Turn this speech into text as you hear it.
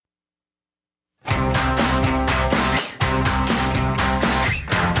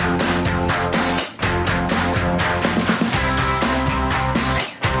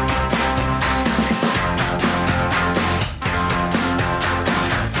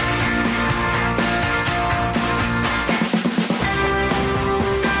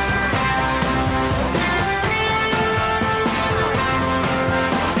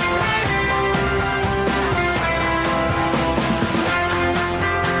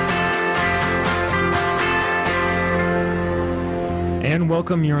and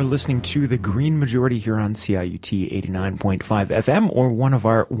welcome. You're listening to The Green Majority here on CIUT 89.5 FM, or one of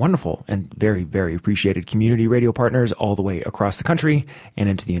our wonderful and very, very appreciated community radio partners all the way across the country and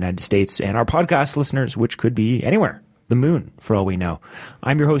into the United States, and our podcast listeners, which could be anywhere. The moon, for all we know.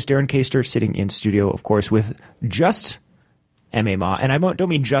 I'm your host, Darren Kaster, sitting in studio, of course, with just M.A. Ma. And I don't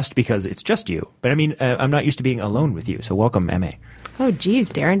mean just because it's just you, but I mean, I'm not used to being alone with you. So welcome, M.A. Oh,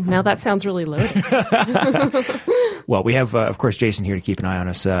 geez, Darren. Now that sounds really loaded. Well, we have, of course, Jason here to keep an eye on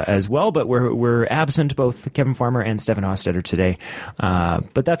us as well, but we're absent, both Kevin Farmer and Stefan Hostetter today.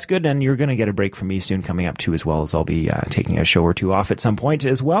 But that's good, and you're going to get a break from me soon coming up, too, as well, as I'll be taking a show or two off at some point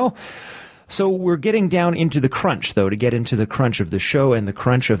as well. So we're getting down into the crunch, though, to get into the crunch of the show and the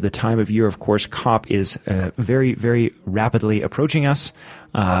crunch of the time of year. Of course, COP is very, very rapidly approaching us.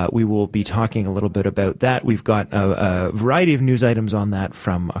 We will be talking a little bit about that. We've got a variety of news items on that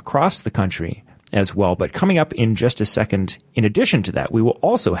from across the country as well. But coming up in just a second, in addition to that, we will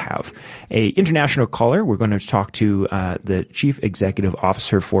also have a international caller. We're going to talk to the Chief Executive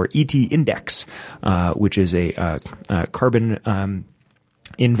Officer for ET Index, which is a carbon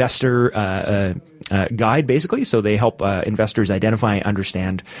investor guide, basically. So they help investors identify,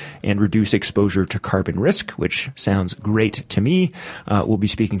 understand, and reduce exposure to carbon risk, which sounds great to me. We'll be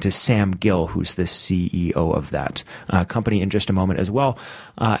speaking to Sam Gill, who's the CEO of that company, in just a moment as well.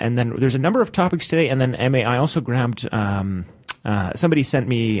 And then there's a number of topics today. And then, M.A., I also grabbed somebody sent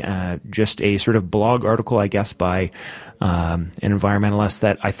me just a sort of blog article, I guess, by an environmentalist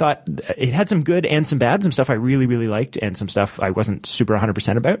that I thought it had some good and some bad, some stuff I really, really liked, and some stuff I wasn't super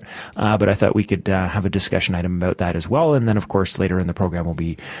 100% about. But I thought we could have a discussion item about that as well. And then, of course, later in the program, we'll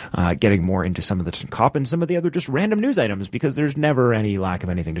be getting more into some of the COP and some of the other just random news items, because there's never any lack of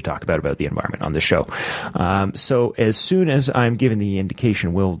anything to talk about the environment on this show. So as soon as I'm given the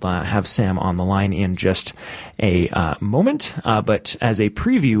indication, we'll have Sam on the line in just a moment. But as a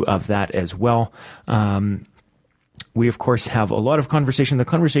preview of that as well, we, of course, have a lot of conversation. The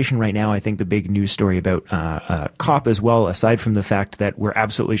conversation right now, I think the big news story about COP as well, aside from the fact that we're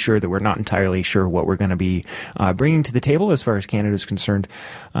absolutely sure that we're not entirely sure what we're going to be bringing to the table as far as Canada is concerned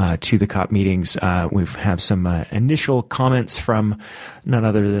to the COP meetings. We've have some initial comments from none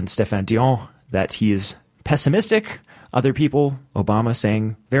other than Stéphane Dion that he is pessimistic. Other people, Obama,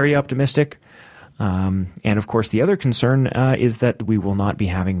 saying very optimistic. And, of course, the other concern is that we will not be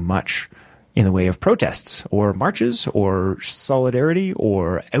having much in the way of protests or marches or solidarity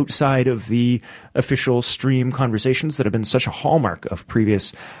or outside of the official stream conversations that have been such a hallmark of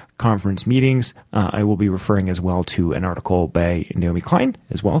previous conference meetings. I will be referring as well to an article by Naomi Klein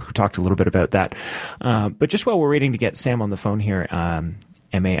as well, who talked a little bit about that. But just while we're waiting to get Sam on the phone here,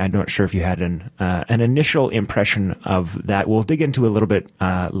 M.A., I'm not sure if you had an initial impression of that. We'll dig into a little bit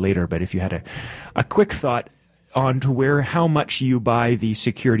later, but if you had a quick thought on to how much you buy the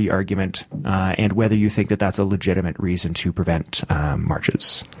security argument and whether you think that that's a legitimate reason to prevent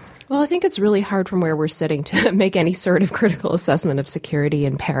marches. Well, I think it's really hard from where we're sitting to make any sort of critical assessment of security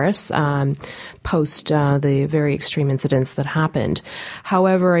in Paris post the very extreme incidents that happened.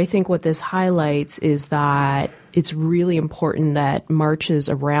 However, I think what this highlights is that it's really important that marches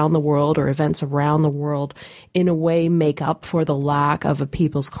around the world or events around the world in a way make up for the lack of a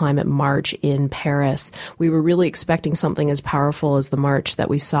People's Climate March in Paris. We were really expecting something as powerful as the march that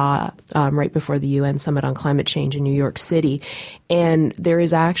we saw right before the UN Summit on Climate Change in New York City. And there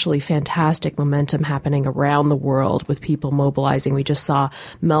is actually fantastic momentum happening around the world with people mobilizing. We just saw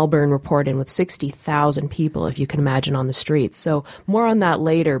Melbourne report in with 60,000 people, if you can imagine, on the streets. So more on that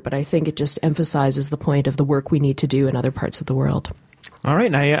later, but I think it just emphasizes the point of the work we need to do in other parts of the world. All right.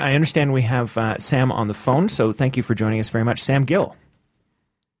 And I understand we have Sam on the phone, so thank you for joining us very much. Sam Gill.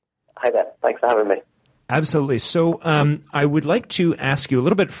 Hi there. Thanks for having me. Absolutely. So I would like to ask you a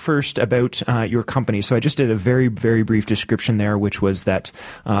little bit first about your company. So I just did a very, very brief description there, which was that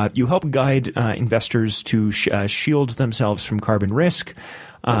you help guide investors to shield themselves from carbon risk.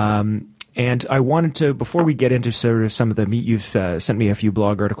 And I wanted to, before we get into sort of some of the meat, you've sent me a few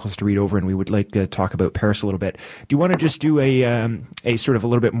blog articles to read over, and we would like to talk about Paris a little bit. Do you want to just do a sort of a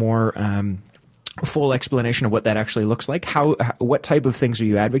little bit more full explanation of what that actually looks like? What type of things are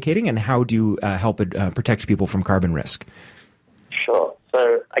you advocating, and how do you help protect people from carbon risk? Sure.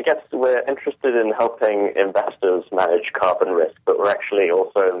 So I guess we're interested in helping investors manage carbon risk, but we're actually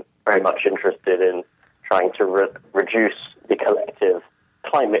also very much interested in trying to reduce the collective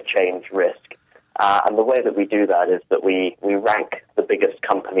climate change risk. And the way that we do that is that we rank the biggest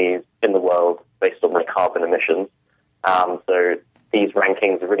companies in the world based on their carbon emissions. So these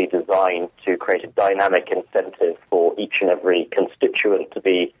rankings are really designed to create a dynamic incentive for each and every constituent to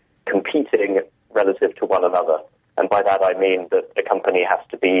be competing relative to one another. And by by that I mean that a company has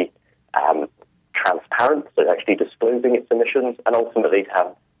to be transparent, so actually disclosing its emissions, and ultimately to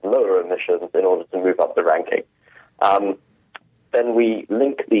have lower emissions in order to move up the ranking. Then we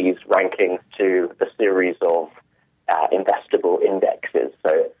link these rankings to a series of investable indexes.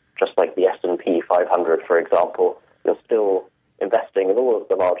 So just like the S&P 500, for example, you're still investing in all of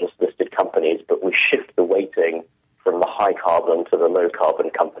the largest listed companies, but we shift the weighting from the high carbon to the low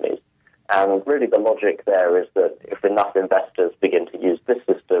carbon companies. And really the logic there is that if enough investors begin to use this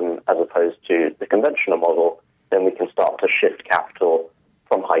system as opposed to the conventional model, then we can start to shift capital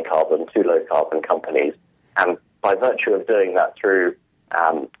from high carbon to low carbon companies. And by virtue of doing that through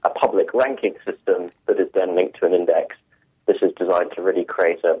a public ranking system that is then linked to an index, this is designed to really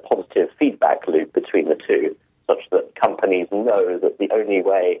create a positive feedback loop between the two, such that companies know that the only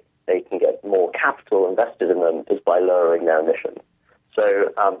way they can get more capital invested in them is by lowering their emissions.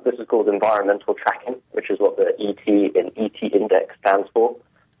 So this is called environmental tracking, which is what the ET in ET index stands for,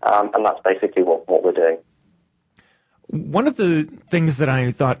 and that's basically what we're doing. One of the things that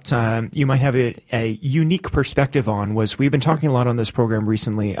I thought you might have a unique perspective on was we've been talking a lot on this program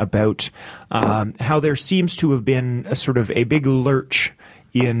recently about how there seems to have been a sort of a big lurch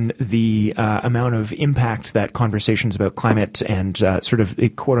in the amount of impact that conversations about climate and sort of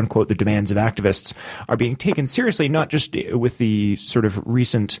quote unquote the demands of activists are being taken seriously, not just with the sort of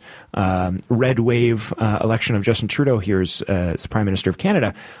recent red wave election of Justin Trudeau here as the Prime Minister of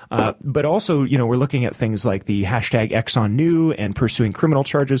Canada, but also, you know, we're looking at things like the hashtag Exxon New and pursuing criminal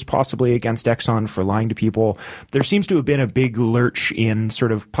charges possibly against Exxon for lying to people. There seems to have been a big lurch in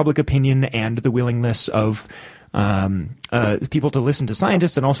sort of public opinion and the willingness of people to listen to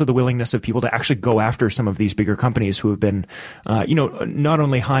scientists, and also the willingness of people to actually go after some of these bigger companies who have been, not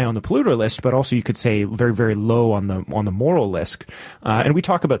only high on the polluter list, but also you could say very, very low on the moral list. And we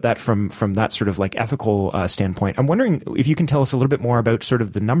talk about that from that sort of like ethical standpoint. I'm wondering if you can tell us a little bit more about sort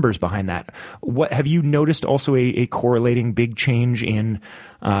of the numbers behind that. What have you noticed also a correlating big change in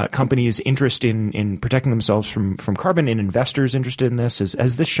companies' interest in protecting themselves from carbon, and investors interested in this?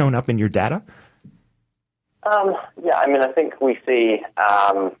 Has this shown up in your data? Yeah, I mean, I think we see,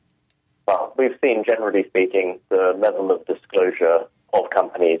 we've seen, generally speaking, the level of disclosure of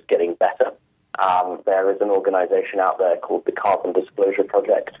companies getting better. There is an organization out there called the Carbon Disclosure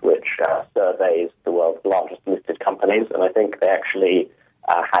Project, which surveys the world's largest listed companies, and I think they actually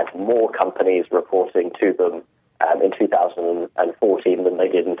had more companies reporting to them in 2014 than they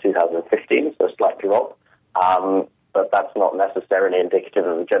did in 2015, so a slight drop. But that's not necessarily indicative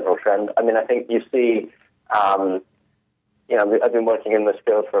of the general trend. I mean, I think you see... I've been working in this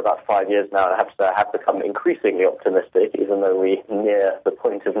field for about 5 years now, and I have to say I have become increasingly optimistic, even though we near the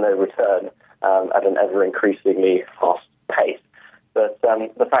point of no return at an ever-increasingly fast pace. But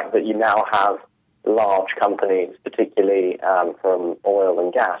the fact that you now have large companies, particularly from oil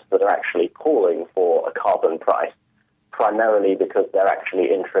and gas, that are actually calling for a carbon price, primarily because they're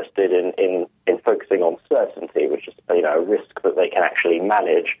actually interested in focusing on certainty, which is a risk that they can actually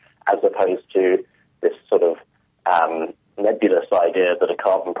manage, as opposed to this sort of nebulous idea that a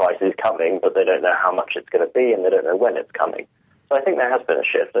carbon price is coming, but they don't know how much it's going to be and they don't know when it's coming. So I think there has been a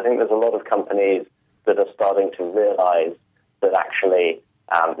shift. I think there's a lot of companies that are starting to realize that actually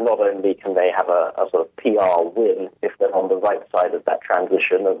not only can they have a sort of PR win if they're on the right side of that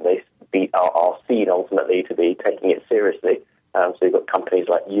transition and they are seen ultimately to be taking it seriously. So you've got companies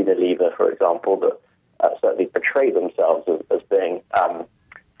like Unilever, for example, that certainly portray themselves as being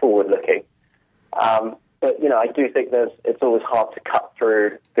forward-looking. But, I do think it's always hard to cut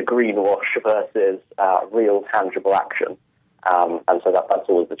through the greenwash versus real tangible action. And so that's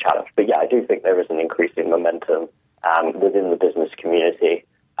always the challenge. But yeah, I do think there is an increasing momentum within the business community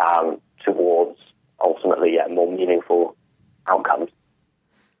towards ultimately more meaningful outcomes.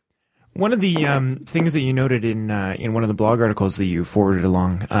 One of the things that you noted in one of the blog articles that you forwarded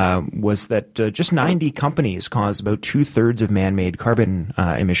along was that just 90 companies cause about 2/3 of man-made carbon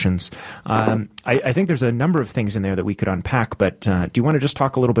emissions. I think there's a number of things in there that we could unpack, but do you want to just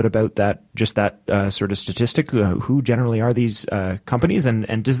talk a little bit about that sort of statistic? Who generally are these companies,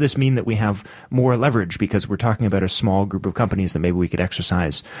 and does this mean that we have more leverage because we're talking about a small group of companies that maybe we could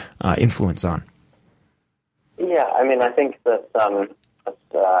exercise influence on? Yeah, I mean, I think that...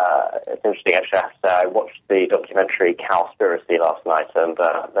 it's interesting, actually. I watched the documentary Cowspiracy last night, and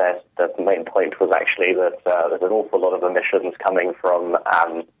the main point was actually that there's an awful lot of emissions coming from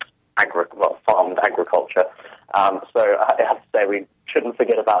farmed agriculture. So I have to say we shouldn't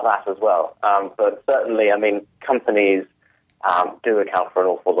forget about that as well. But certainly, I mean, companies do account for an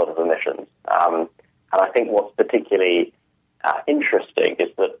awful lot of emissions. And I think what's particularly interesting is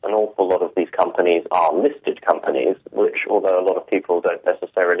that an awful lot of these companies are listed companies, which, although a lot of people don't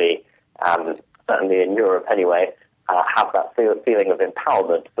necessarily, certainly in Europe anyway, have that feeling of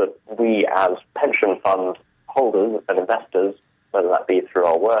empowerment, but we as pension fund holders and investors, whether that be through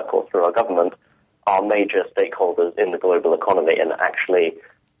our work or through our government, are major stakeholders in the global economy, and actually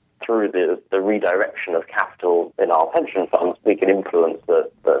through the redirection of capital in our pension funds, we can influence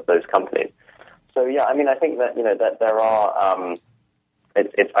those companies. So yeah, I mean, I think that that there are.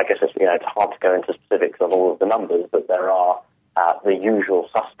 I guess it's hard to go into specifics on all of the numbers, but there are the usual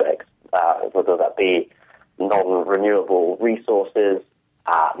suspects, whether that be non-renewable resources,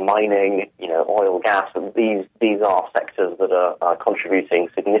 mining, oil, gas. And these are sectors that are contributing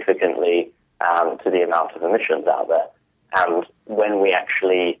significantly to the amount of emissions out there. And when we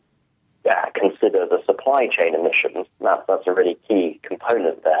actually consider the supply chain emissions, that's a really key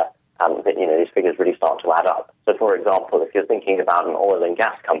component there. These figures really start to add up. So, for example, if you're thinking about an oil and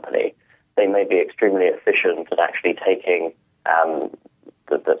gas company, they may be extremely efficient at actually taking,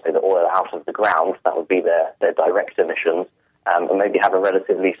 let's say, the oil out of the ground. That would be their direct emissions, and maybe have a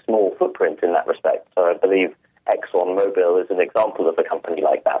relatively small footprint in that respect. So I believe ExxonMobil is an example of a company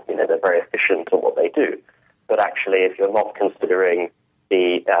like that. They're very efficient at what they do. But actually, if you're not considering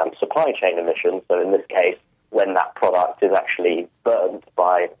the supply chain emissions, so in this case, when that product is actually burnt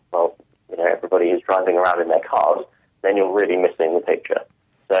by, everybody who's driving around in their cars, then you're really missing the picture.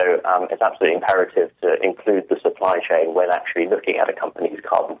 So it's absolutely imperative to include the supply chain when actually looking at a company's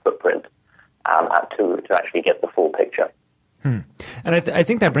carbon footprint to actually get the full picture. And I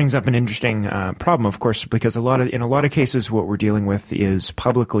think that brings up an interesting problem, of course, because in a lot of cases, what we're dealing with is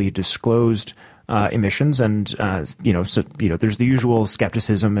publicly disclosed emissions, and there's the usual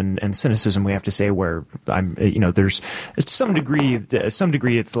skepticism and cynicism we have to say where there's to some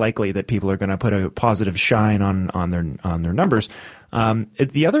degree it's likely that people are going to put a positive shine on their numbers.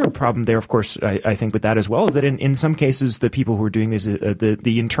 The other problem there, of course, I think with that as well, is that in some cases, the people who are doing this,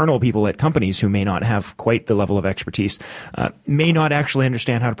 the internal people at companies who may not have quite the level of expertise, may not actually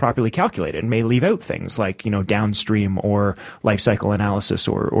understand how to properly calculate it, and may leave out things like, downstream or life cycle analysis,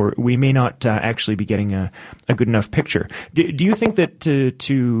 or we may not actually be getting a good enough picture. Do you think that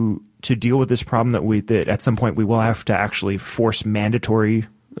to deal with this problem that at some point we will have to actually force mandatory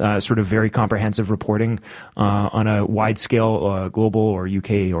sort of very comprehensive reporting on a wide scale, global or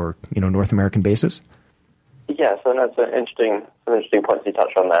UK or North American basis? Yeah, so that's some interesting points you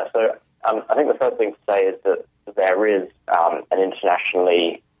touched on there. So I think the first thing to say is that there is an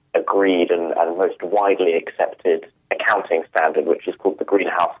internationally agreed and most widely accepted accounting standard, which is called the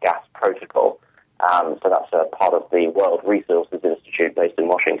Greenhouse Gas Protocol. So that's a part of the World Resources Institute based in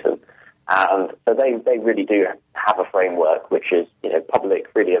Washington. And so they really do have a framework which is public,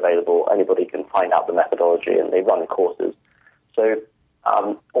 freely available. Anybody can find out the methodology, and they run courses. So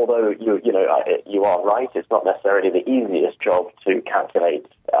although you are right, it's not necessarily the easiest job to calculate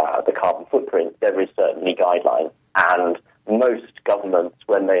the carbon footprint. There is certainly guidelines, and most governments,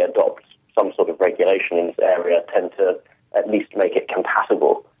 when they adopt some sort of regulation in this area, tend to at least make it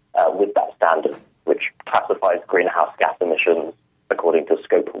compatible with that standard, which classifies greenhouse gas emissions according to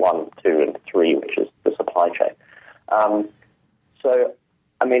scope 1, 2, and 3, which is the supply chain. So,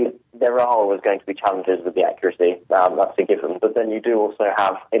 I mean, there are always going to be challenges with the accuracy. That's a given. But then you do also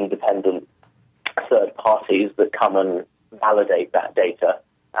have independent third parties that come and validate that data,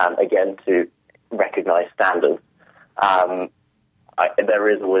 again, to recognize standards. There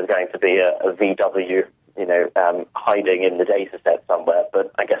is always going to be a VW, hiding in the data set somewhere.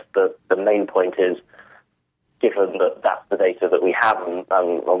 But I guess the main point is, given that that's the data that we have and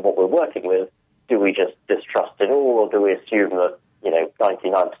what we're working with, do we just distrust it all, or do we assume that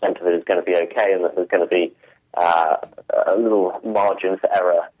 99% of it is going to be okay and that there's going to be a little margin for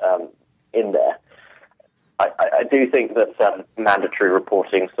error in there? I do think that mandatory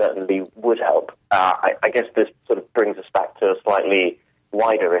reporting certainly would help. I guess this sort of brings us back to a slightly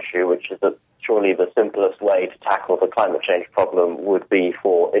wider issue, which is that surely the simplest way to tackle the climate change problem would be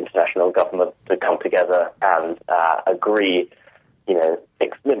for international governments to come together and agree,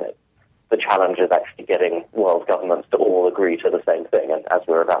 fixed limits. The challenge is actually getting world governments to all agree to the same thing, and as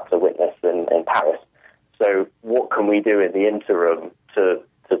we're about to witness in Paris. So what can we do in the interim to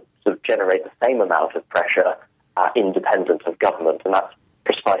sort of generate the same amount of pressure independent of government? And that's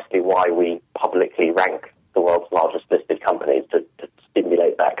precisely why we publicly rank the world's largest listed companies to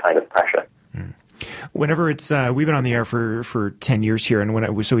stimulate that kind of pressure. Whenever it's we've been on the air for 10 years here,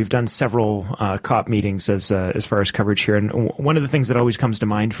 and so we've done several COP meetings as far as coverage here. And one of the things that always comes to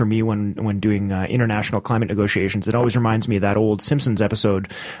mind for me when doing international climate negotiations, it always reminds me of that old Simpsons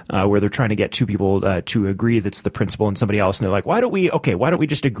episode where they're trying to get two people to agree that's the principle and somebody else, and they're like, why don't we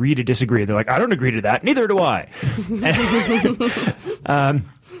just agree to disagree? They're like, I don't agree to that. Neither do I.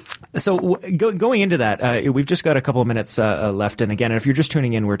 So going into that, we've just got a couple of minutes left. And again, if you're just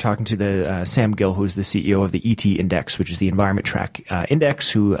tuning in, we're talking to the Sam Gill, who's the CEO of the ET Index, which is the Environment Track Index,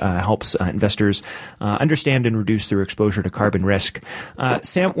 who helps investors understand and reduce their exposure to carbon risk.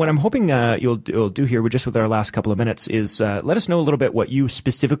 Sam, what I'm hoping you'll do here, just with our last couple of minutes, is let us know a little bit what you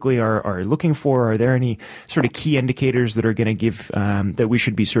specifically are looking for. Are there any sort of key indicators that are going to give that we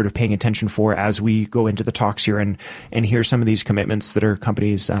should be sort of paying attention for as we go into the talks here and hear some of these commitments that are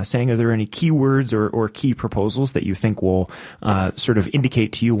companies saying? Are there any keywords or key proposals that you think will sort of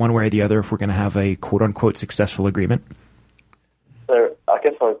indicate to you one way or the other if we're going to have a quote-unquote successful agreement? So I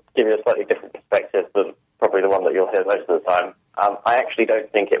guess I'll give you a slightly different perspective than probably the one that you'll hear most of the time. I actually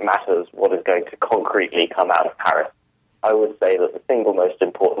don't think it matters what is going to concretely come out of Paris. I would say that the single most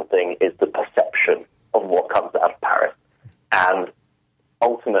important thing is the perception of what comes out of Paris. And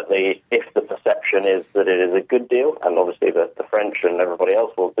ultimately, if the perception is that it is a good deal, and obviously the French and everybody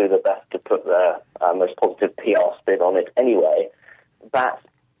else will do their best to put their most positive PR spin on it anyway, that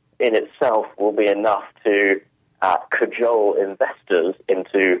in itself will be enough to cajole investors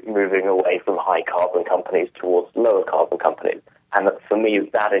into moving away from high carbon companies towards lower carbon companies. And for me,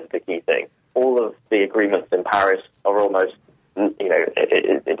 that is the key thing. All of the agreements in Paris are almost,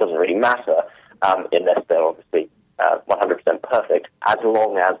 it doesn't really matter unless they're obviously 100% perfect, as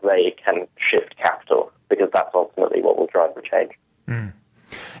long as they can shift capital, because that's ultimately what will drive the change.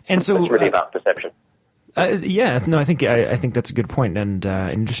 And so it's really about perception. I think that's a good point and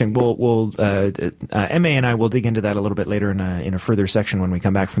interesting. We'll Emma and I will dig into that a little bit later in a further section when we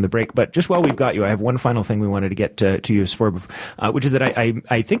come back from the break. But just while we've got you, I have one final thing we wanted to get to you for, which is that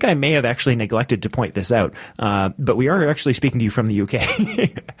I think I may have actually neglected to point this out, but we are actually speaking to you from the UK,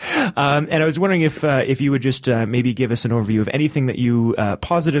 and I was wondering if you would just maybe give us an overview of anything that you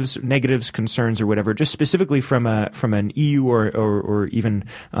positives, negatives, concerns, or whatever, just specifically from an EU or even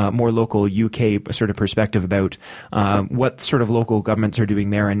more local UK sort of perspective about what sort of local governments are doing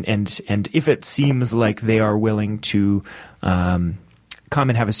there, and if it seems like they are willing to come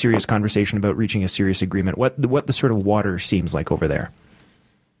and have a serious conversation about reaching a serious agreement, what the sort of water seems like over there.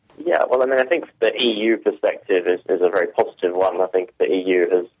 Yeah, well, I think the EU perspective is a very positive one. I think the EU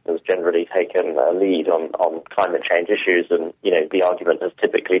has generally taken a lead on climate change issues, and the argument has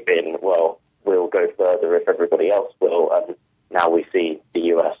typically been, well, we'll go further if everybody else will, and now we see the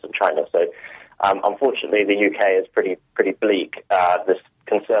US and China. So unfortunately, the UK is pretty bleak. This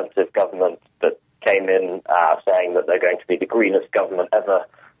Conservative government that came in saying that they're going to be the greenest government ever,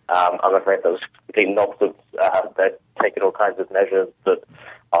 I'm afraid that was complete nonsense. They're taking all kinds of measures that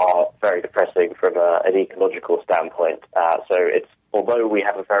are very depressing from an ecological standpoint. So although we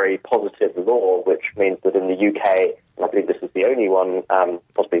have a very positive law, which means that in the UK, and I believe this is the only one,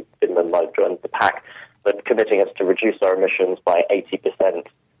 possibly Finland might join the pack, but committing us to reduce our emissions by 80%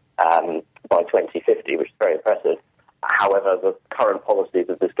 by 2050, which is very impressive. However, the current policies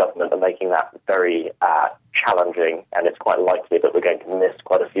of this government are making that very challenging, and it's quite likely that we're going to miss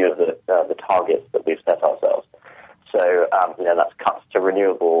quite a few of the targets that we've set ourselves. So, that's cuts to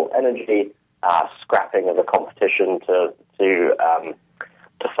renewable energy, scrapping of a competition to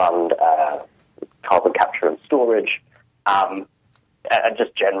fund carbon capture and storage, and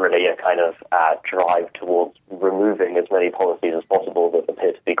just generally a kind of drive towards removing as many policies as possible that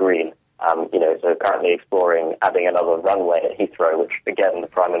appear to be green. So currently exploring adding another runway at Heathrow, which, again, the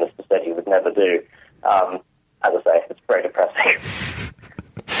Prime Minister said he would never do. As I say, it's very depressing.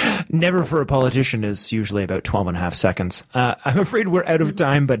 Never for a politician is usually about 12 and a half seconds. I'm afraid we're out of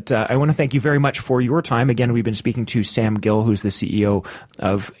time, but I want to thank you very much for your time. Again, we've been speaking to Sam Gill, who's the CEO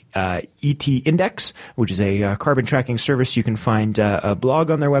of ET Index, which is a carbon tracking service. You can find a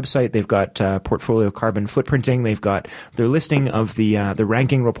blog on their website. They've got portfolio carbon footprinting. They've got their listing of the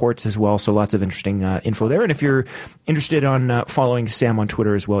ranking reports as well. So lots of interesting info there. And if you're interested on following Sam on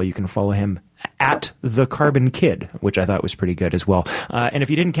Twitter as well, you can follow him at The Carbon Kid, which I thought was pretty good as well. And if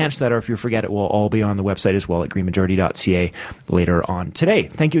you didn't catch that, or if you forget, it will all be on the website as well at greenmajority.ca later on today.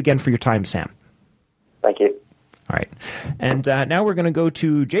 Thank you again for your time, Sam. Thank you. All right. And now we're going to go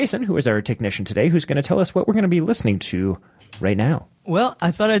to Jason, who is our technician today, who's going to tell us what we're going to be listening to right now. Well,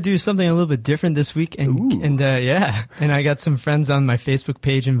 I thought I'd do something a little bit different this week, and I got some friends on my Facebook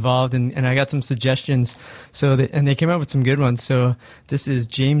page involved, and I got some suggestions. And they came up with some good ones. So this is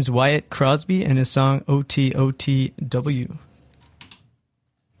James Wyatt Crosby and his song OTOTW.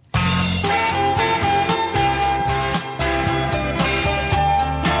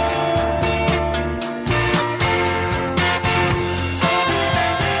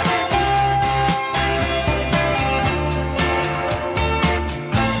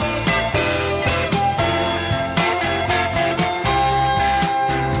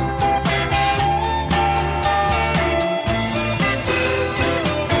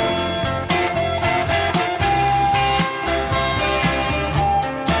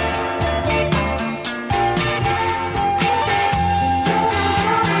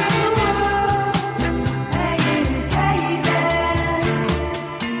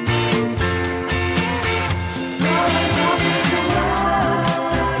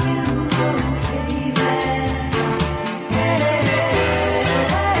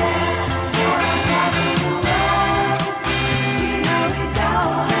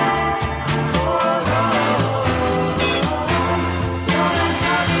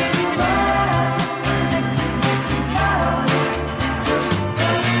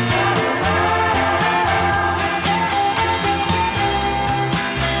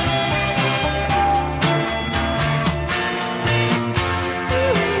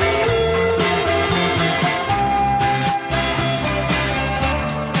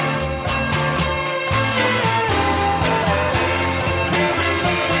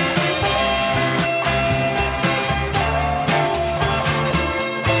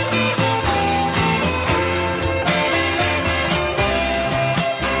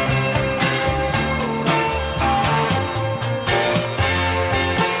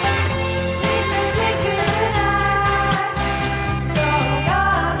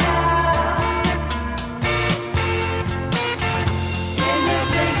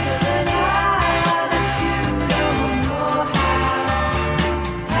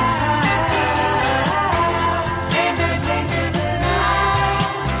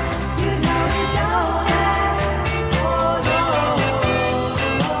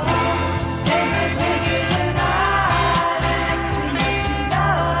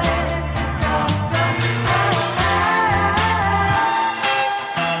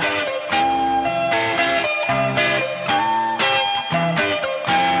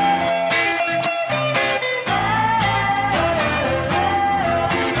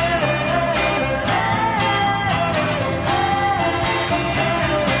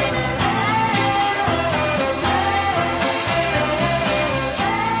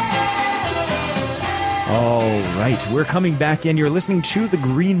 We're coming back in. You're listening to The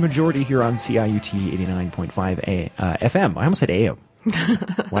Green Majority here on CIUT 89.5 FM. I almost said AM.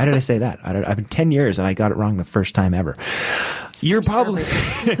 Why did I say that? I've been 10 years and I got it wrong the first time ever. You're probably,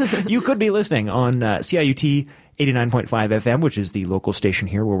 you could be listening on CIUT 89.5 FM, which is the local station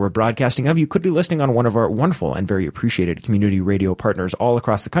here where we're broadcasting of. You could be listening on one of our wonderful and very appreciated community radio partners all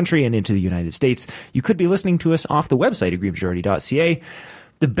across the country and into the United States. You could be listening to us off the website at greenmajority.ca.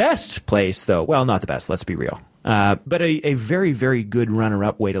 The best place, though, well, not the best, let's be real. But a very, very good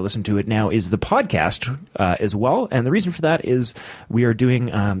runner-up way to listen to it now is the podcast as well. And the reason for that is we are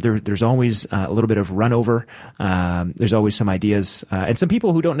doing, there's always a little bit of run-over. There's always some ideas. And some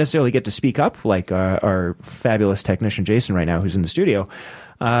people who don't necessarily get to speak up, like our fabulous technician Jason right now, who's in the studio.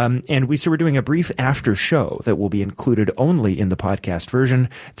 And we're doing a brief after show that will be included only in the podcast version.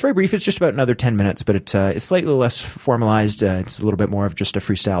 It's very brief. It's just about another 10 minutes, but it's slightly less formalized. It's a little bit more of just a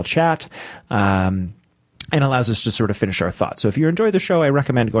freestyle chat. And allows us to sort of finish our thoughts. So if you enjoy the show, I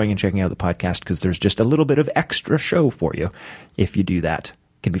recommend going and checking out the podcast because there's just a little bit of extra show for you if you do that.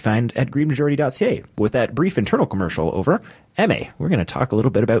 It can be found at greenmajority.ca. With that brief internal commercial over, Emma, we're going to talk a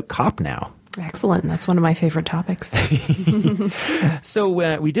little bit about COP now. Excellent. That's one of my favorite topics.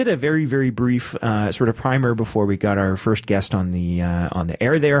 So we did a very, very brief sort of primer before we got our first guest on the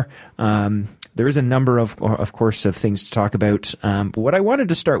air there. There is a number of course, of things to talk about. But what I wanted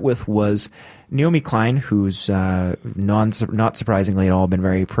to start with was Naomi Klein, who's not surprisingly at all been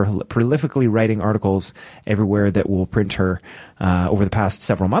very prolifically writing articles everywhere that will print her over the past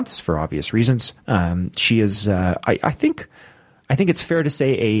several months for obvious reasons. She is, I think it's fair to say,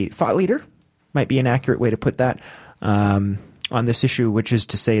 a thought leader might be an accurate way to put that on this issue, which is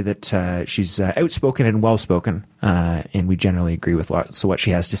to say that she's outspoken and well-spoken, and we generally agree with lots of what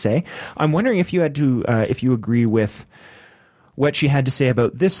she has to say. I'm wondering if you had to, if you agree with what she had to say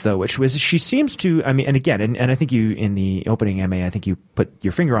about this, though, which was she seems to, I mean, and again, and I think you, in the opening MA, I think you put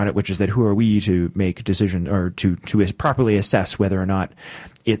your finger on it, which is that who are we to make a decision or to properly assess whether or not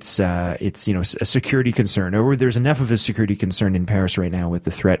it's you know, a security concern, or there's enough of a security concern in Paris right now with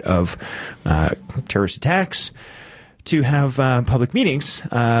the threat of terrorist attacks to have public meetings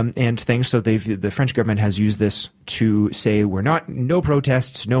and things. So the French government has used this to say no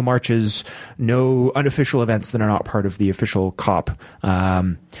protests, no marches, no unofficial events that are not part of the official COP.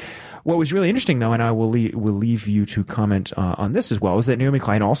 What was really interesting, though, and I will leave you to comment on this as well, is that Naomi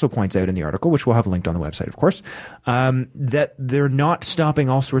Klein also points out in the article, which we'll have linked on the website, of course, that they're not stopping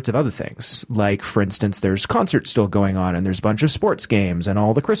all sorts of other things. Like, for instance, there's concerts still going on, and there's a bunch of sports games, and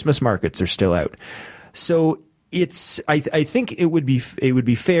all the Christmas markets are still out. So I think it would be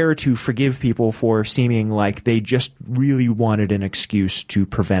fair to forgive people for seeming like they just really wanted an excuse to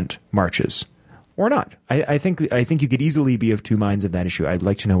prevent marches, or not. I think you could easily be of two minds of that issue. I'd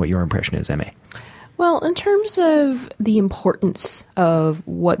like to know what your impression is, Emma. Well, in terms of the importance of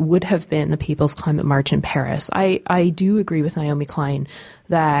what would have been the People's Climate March in Paris, I do agree with Naomi Klein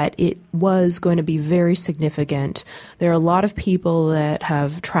that it was going to be very significant. There are a lot of people that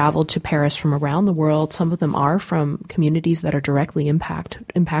have traveled to Paris from around the world. Some of them are from communities that are directly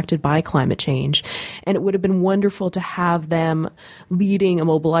impacted by climate change. And it would have been wonderful to have them leading a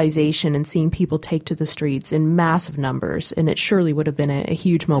mobilization and seeing people take to the streets in massive numbers. And it surely would have been a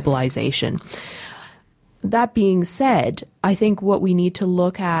huge mobilization. That being said, I think what we need to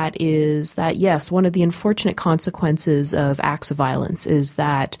look at is that, yes, one of the unfortunate consequences of acts of violence is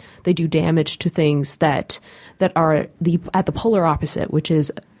that they do damage to things that are at the polar opposite, which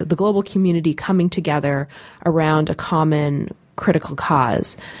is the global community coming together around a common critical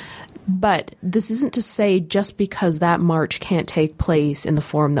cause. But this isn't to say just because that march can't take place in the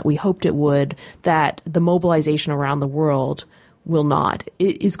form that we hoped it would, that the mobilization around the world will not.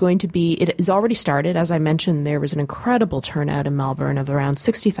 It is already started. As I mentioned, there was an incredible turnout in Melbourne of around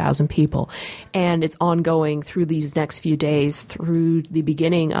 60,000 people, and it's ongoing through these next few days through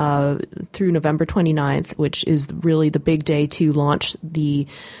November 29th, which is really the big day to launch the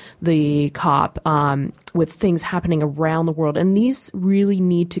COP, with things happening around the world. And these really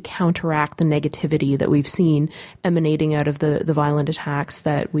need to counteract the negativity that we've seen emanating out of the violent attacks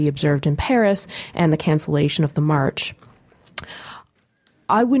that we observed in Paris and the cancellation of the march.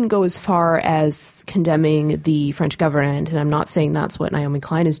 I wouldn't go as far as condemning the French government, and I'm not saying that's what Naomi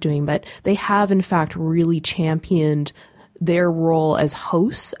Klein is doing, but they have in fact really championed their role as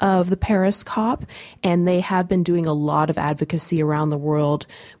hosts of the Paris COP, and they have been doing a lot of advocacy around the world,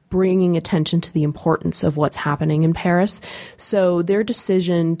 bringing attention to the importance of what's happening in Paris. So their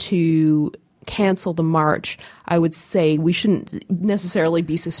decision to cancel the march, I would say we shouldn't necessarily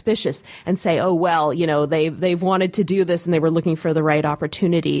be suspicious and say, oh, well, you know, they've wanted to do this and they were looking for the right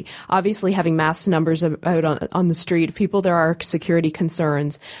opportunity. Obviously, having mass numbers out on the street, there are security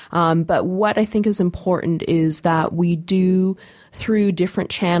concerns. But what I think is important is that we do, through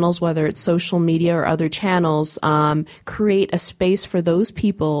different channels, whether it's social media or other channels, create a space for those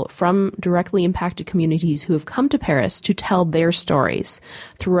people from directly impacted communities who have come to Paris to tell their stories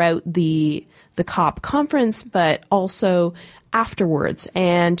throughout the COP conference, but also afterwards,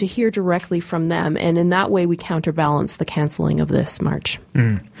 and to hear directly from them. And in that way, we counterbalance the canceling of this march.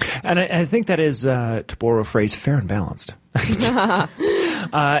 And I think that is, to borrow a phrase, fair and balanced. No,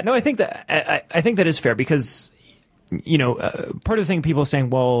 I think that is fair because, you know, part of the thing people are saying,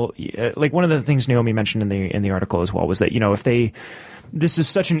 well, like one of the things Naomi mentioned in the article as well was that, you know, this is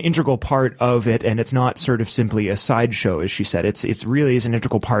such an integral part of it, and it's not sort of simply a sideshow, as she said. It's really is an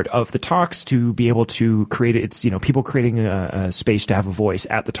integral part of the talks to be able to create it. It's, you know, people creating a space to have a voice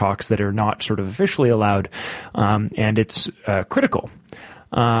at the talks that are not sort of officially allowed, and it's critical.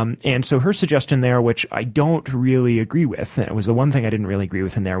 And so her suggestion there, which I don't really agree with, and it was the one thing I didn't really agree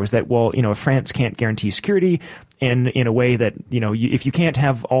with in there, was that, well, you know, if France can't guarantee security in a way that, you know, if you can't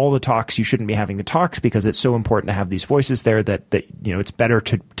have all the talks, you shouldn't be having the talks because it's so important to have these voices there that you know, it's better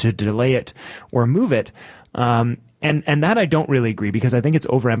to delay it or move it. And that I don't really agree because I think it's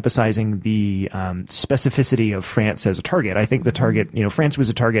overemphasizing the specificity of France as a target. I think the target, you know, France was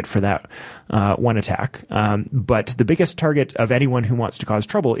a target for that one attack. But the biggest target of anyone who wants to cause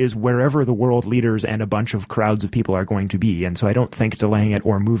trouble is wherever the world leaders and a bunch of crowds of people are going to be. And so I don't think delaying it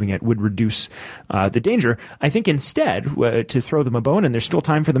or moving it would reduce the danger. I think instead, to throw them a bone, and there's still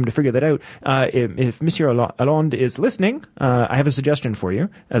time for them to figure that out, if Monsieur Hollande is listening, I have a suggestion for you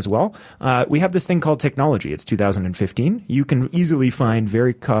as well. We have this thing called technology. It's 2020. 2015, you can easily find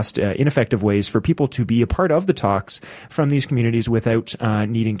very cost ineffective ways for people to be a part of the talks from these communities without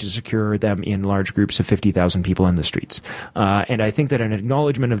needing to secure them in large groups of 50,000 people in the streets. And I think that an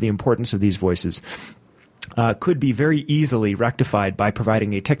acknowledgement of the importance of these voices could be very easily rectified by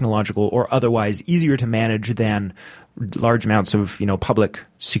providing a technological or otherwise easier to manage than large amounts of public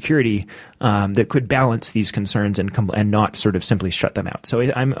security that could balance these concerns and not sort of simply shut them out. So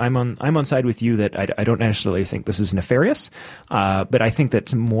I'm on side with you that I don't necessarily think this is nefarious, but I think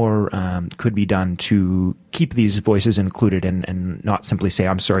that more could be done to keep these voices included and not simply say,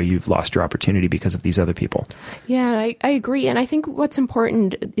 I'm sorry, you've lost your opportunity because of these other people. Yeah, I agree. And I think what's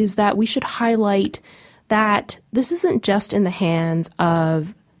important is that we should highlight that this isn't just in the hands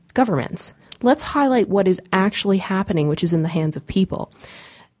of governments. Let's highlight what is actually happening, which is in the hands of people.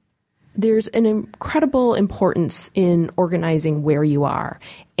 There's an incredible importance in organizing where you are.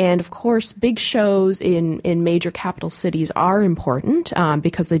 And of course, big shows in major capital cities are important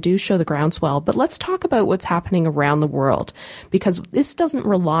because they do show the groundswell. But let's talk about what's happening around the world, because this doesn't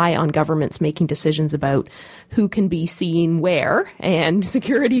rely on governments making decisions about who can be seen where and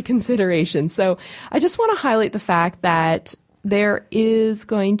security considerations. So I just want to highlight the fact that there is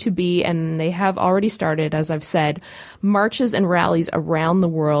going to be, and they have already started, as I've said, marches and rallies around the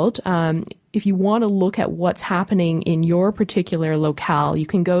world. If you want to look at what's happening in your particular locale, you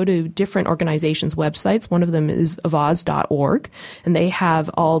can go to different organizations' websites. One of them is Avaaz.org, and they have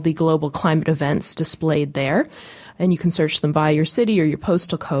all the global climate events displayed there. And you can search them by your city or your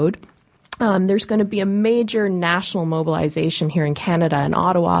postal code. There's going to be a major national mobilization here in Canada, in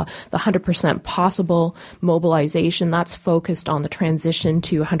Ottawa, the 100% Possible mobilization. That's focused on the transition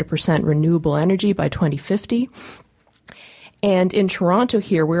to 100% renewable energy by 2050. And in Toronto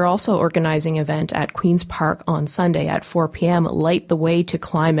here, we're also organizing an event at Queen's Park on Sunday at 4 p.m., Light the Way to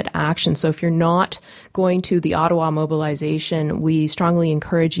Climate Action. So if you're not going to the Ottawa mobilization, we strongly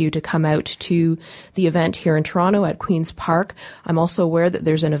encourage you to come out to the event here in Toronto at Queen's Park. I'm also aware that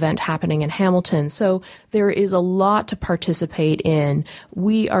there's an event happening in Hamilton. So there is a lot to participate in.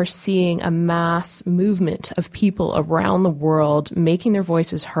 We are seeing a mass movement of people around the world making their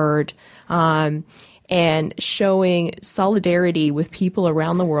voices heard, and showing solidarity with people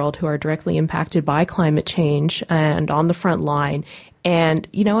around the world who are directly impacted by climate change and on the front line. And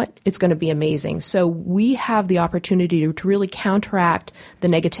you know what? It's going to be amazing. So we have the opportunity to really counteract the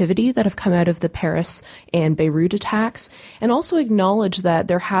negativity that have come out of the Paris and Beirut attacks, and also acknowledge that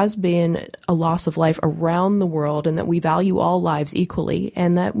there has been a loss of life around the world and that we value all lives equally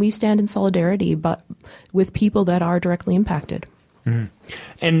and that we stand in solidarity but with people that are directly impacted. Mm-hmm.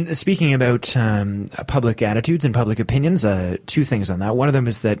 And speaking about public attitudes and public opinions, two things on that. One of them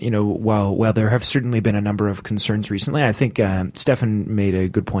is that, while there have certainly been a number of concerns recently, I think Stefan made a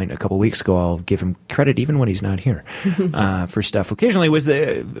good point a couple of weeks ago. I'll give him credit even when he's not here for stuff. Occasionally was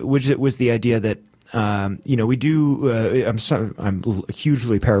the idea that we do. I'm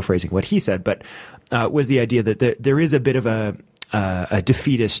hugely paraphrasing what he said, but was the idea that there is a bit of a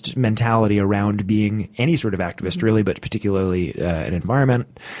defeatist mentality around being any sort of activist, really, but particularly an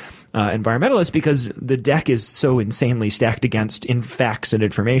environmentalist, because the deck is so insanely stacked against facts and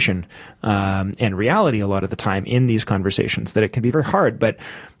information and reality a lot of the time in these conversations that it can be very hard. But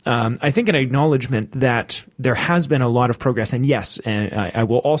I think an acknowledgement that there has been a lot of progress, and yes, and I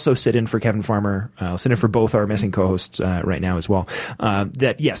will also sit in for Kevin Farmer. I'll sit in for both our missing co-hosts right now as well.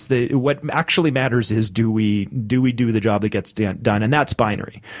 That yes, what actually matters is do we do the job that gets done, and that's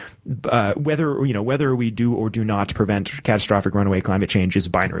binary. Whether we do or do not prevent catastrophic runaway climate change is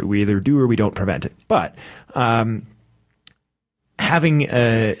binary. We either do or we don't prevent it. But having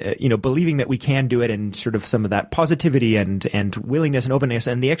believing that we can do it, and sort of some of that positivity and willingness and openness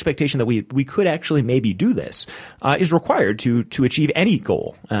and the expectation that we could actually maybe do this is required to achieve any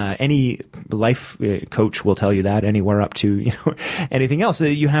goal. Any life coach will tell you that, anywhere up to anything else.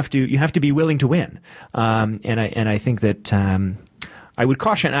 You have to be willing to win. And I think that I would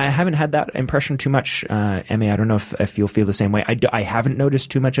caution. I haven't had that impression too much, Emmy. I don't know if you'll feel the same way. I haven't noticed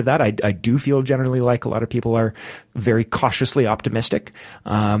too much of that. I do feel generally like a lot of people are very cautiously optimistic.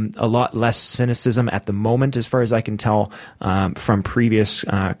 A lot less cynicism at the moment, as far as I can tell, from previous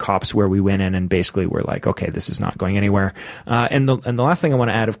COPs where we went in and basically were like, okay, this is not going anywhere. And the last thing I want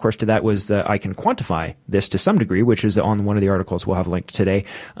to add, of course, to that was that I can quantify this to some degree, which is on one of the articles we'll have linked today.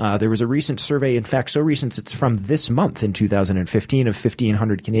 There was a recent survey, in fact, so recent it's from this month in 2015 of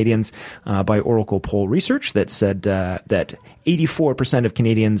 1,500 Canadians by Oracle Poll Research that said that 84% of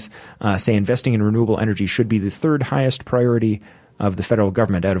Canadians say investing in renewable energy should be the third highest priority of the federal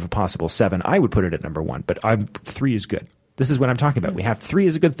government out of a possible 7. I would put it at number 1, but 3 is good. This is what I'm talking about. We have 3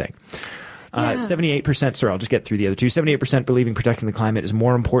 is a good thing. 78%, sorry, I'll just get through the other two. 78% believing protecting the climate is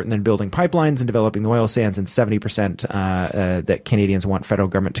more important than building pipelines and developing the oil sands, and 70% that Canadians want federal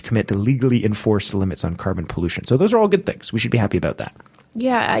government to commit to legally enforce the limits on carbon pollution. So those are all good things. We should be happy about that.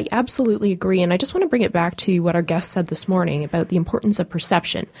 Yeah, I absolutely agree. And I just want to bring it back to what our guest said this morning about the importance of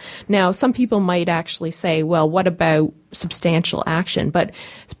perception. Now, some people might actually say, well, what about substantial action? But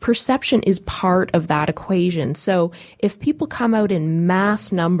perception is part of that equation. So if people come out in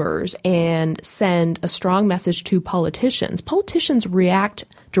mass numbers and send a strong message to politicians react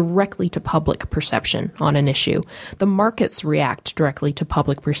directly to public perception on an issue. The markets react directly to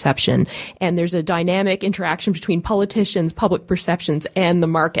public perception. And there's a dynamic interaction between politicians, public perceptions, and the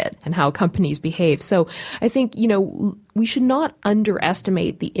market and how companies behave. So I think, we should not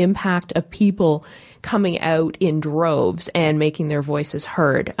underestimate the impact of people coming out in droves and making their voices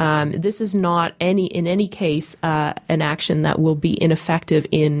heard. This is not in any case, an action that will be ineffective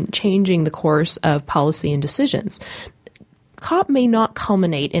in changing the course of policy and decisions. COP may not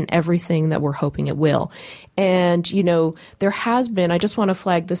culminate in everything that we're hoping it will. And, there has been, I just want to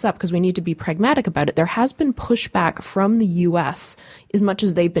flag this up because we need to be pragmatic about it. There has been pushback from the U.S., as much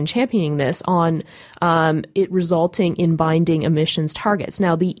as they've been championing this, on it resulting in binding emissions targets.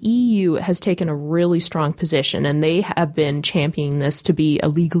 Now, the EU has taken a really strong position, and they have been championing this to be a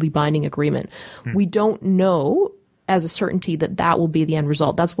legally binding agreement. We don't know as a certainty that will be the end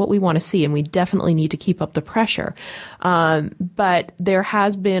result. That's what we want to see, and we definitely need to keep up the pressure. But there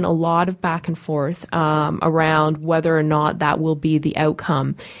has been a lot of back and forth around whether or not that will be the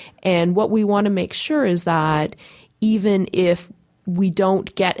outcome. And what we want to make sure is that even if we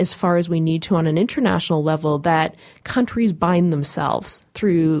don't get as far as we need to on an international level, that countries bind themselves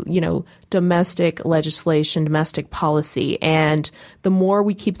through, domestic legislation, domestic policy. And the more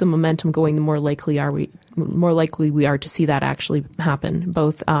we keep the momentum going, the more likely we are to see that actually happen,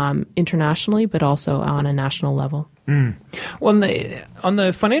 both internationally, but also on a national level. Well, on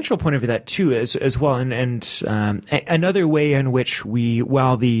the financial point of view, that too as well, and another way in which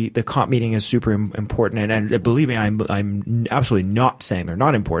while the COP meeting is super important, and believe me, I'm absolutely not saying they're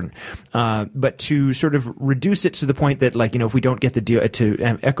not important, but to sort of reduce it to the point that, if we don't get the deal, to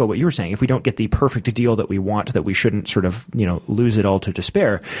echo what you were saying, if we don't get the perfect deal that we want, that we shouldn't sort of lose it all to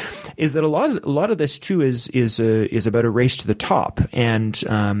despair, is that a lot of this too is about a race to the top. And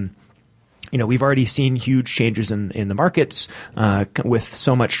we've already seen huge changes in the markets with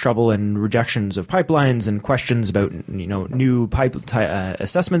so much trouble and rejections of pipelines and questions about new pipe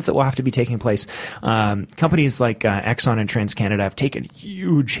assessments that will have to be taking place. Companies like Exxon and TransCanada have taken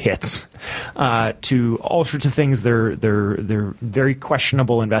huge hits to all sorts of things. They're very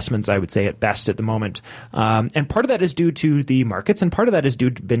questionable investments, I would say, at best at the moment. And part of that is due to the markets, and part of that has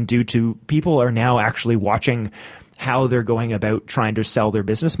been due to people are now actually watching how they're going about trying to sell their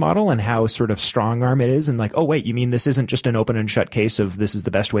business model and how sort of strong arm it is. And oh, wait, you mean this isn't just an open and shut case of this is the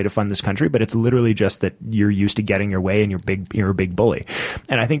best way to fund this country, but it's literally just that you're used to getting your way and you're a big bully.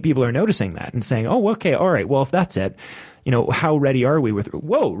 And I think people are noticing that and saying, oh, okay, all right, well, if that's it, how ready are we with,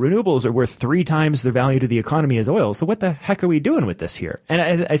 renewables are worth 3 times the value to the economy as oil. So what the heck are we doing with this here? And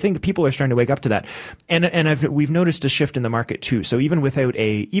I think people are starting to wake up to that. And we've noticed a shift in the market too. So even without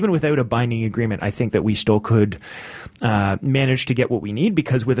a binding agreement, I think that we still could manage to get what we need,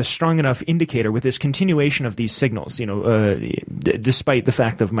 because with a strong enough indicator, with this continuation of these signals, despite the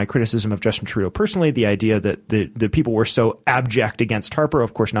fact of my criticism of Justin Trudeau personally, the idea that the people were so abject against Harper,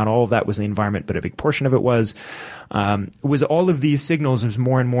 of course, not all of that was the environment, but a big portion of it was all of these signals as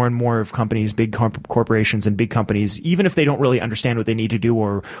more and more and more of companies, big corporations and big companies, even if they don't really understand what they need to do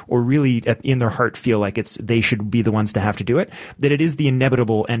or really in their heart feel like they should be the ones to have to do it, that it is the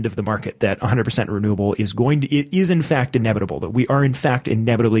inevitable end of the market, that 100% renewable it is in fact inevitable, that we are in fact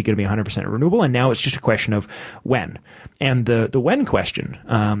inevitably going to be 100% renewable. And now it's just a question of when. And the when question,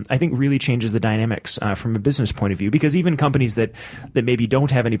 I think really changes the dynamics from a business point of view, because even companies that maybe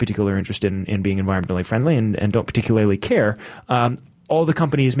don't have any particular interest in being environmentally friendly and don't particularly care, all the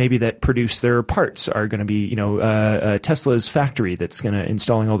companies maybe that produce their parts are going to be, Tesla's factory that's going to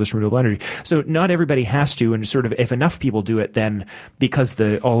installing all this renewable energy. So not everybody has to, and sort of if enough people do it, then because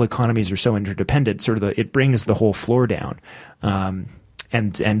all economies are so interdependent, it brings the whole floor down.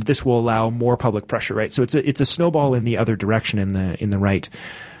 And this will allow more public pressure, right? So it's a snowball in the other direction in the right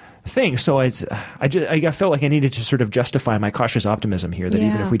thing. So I felt like I needed to sort of justify my cautious optimism here, that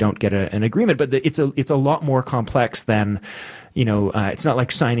even if we don't get an agreement, but it's a lot more complex than, it's not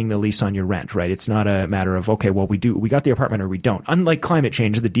like signing the lease on your rent, right? It's not a matter of, okay, well, we got the apartment or we don't. Unlike climate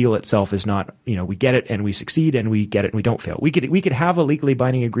change, the deal itself is not, we get it and we succeed, and we get it and we don't fail. We could have a legally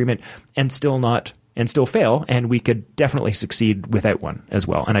binding agreement and still not and still fail, and we could definitely succeed without one as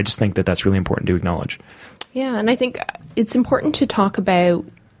well. And I just think that that's really important to acknowledge. Yeah, and I think it's important to talk about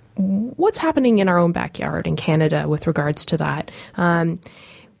what's happening in our own backyard in Canada with regards to that.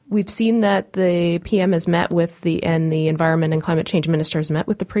 We've seen that the PM has met with the Environment and Climate Change Ministers met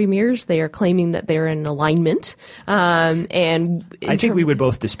with the premiers. They are claiming that they're in alignment. And I think we would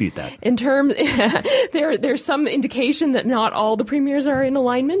both dispute that. In terms, there's some indication that not all the premiers are in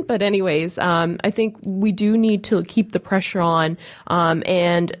alignment. But anyways, I think we do need to keep the pressure on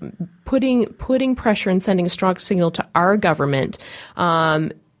and putting pressure and sending a strong signal to our government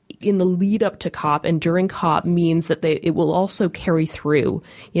in the lead up to COP and during COP means that it will also carry through.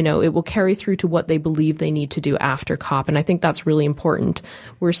 It will carry through to what they believe they need to do after COP, and I think that's really important.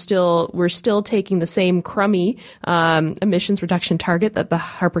 We're still taking the same crummy emissions reduction target that the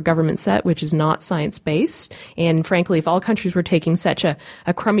Harper government set, which is not science based. And frankly, if all countries were taking such a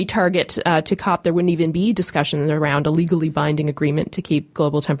crummy target to COP, there wouldn't even be discussions around a legally binding agreement to keep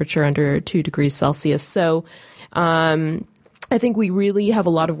global temperature under 2 degrees Celsius. So. I think we really have a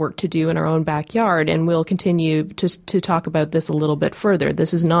lot of work to do in our own backyard, and we'll continue to talk about this a little bit further.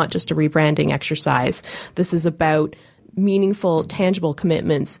 This is not just a rebranding exercise. This is about meaningful, tangible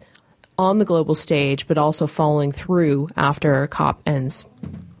commitments on the global stage, but also following through after COP ends.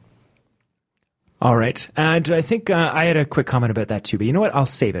 All right. And I think I had a quick comment about that too, but you know what? I'll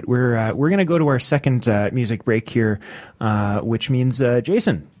save it. We're going to go to our second music break here, which means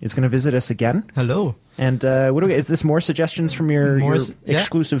Jason is going to visit us again. Hello. And is this more suggestions from your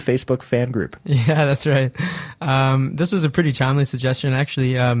exclusive Facebook fan group? Yeah, that's right. This was a pretty timely suggestion.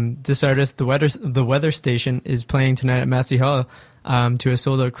 Actually, this artist, The Weather Station, is playing tonight at Massey Hall to a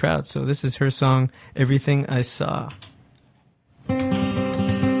sold-out crowd. So this is her song, Everything I Saw.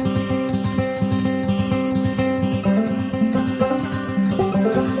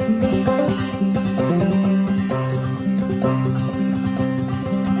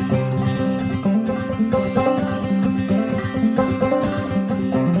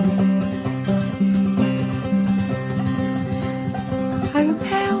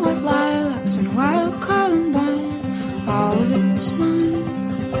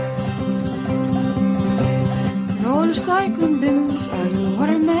 Recycling bins, are your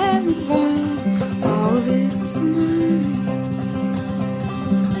watermelon vine, all of it is mine.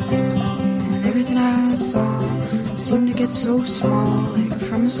 And everything I saw seemed to get so small, like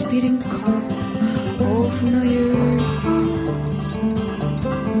from a speeding car, old familiar roads.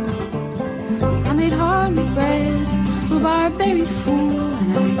 I made hard-made bread, rhubarb berry fool,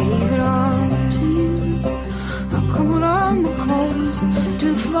 and I gave it all to you. I crumbled all my clothes to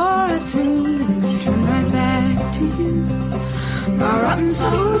the floor I threw them and turned right back to you. My rotten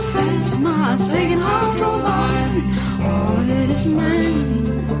sold fence, my sagging hydro line, all of it is mine,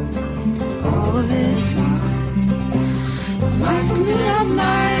 all of it is mine. My skin at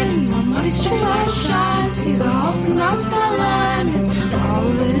night and my muddy street light shine, see the hopping round skyline, and all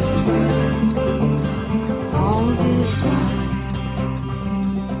of it is mine, all of it is mine.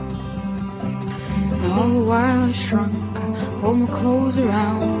 And all the while I shrunk, I pulled my clothes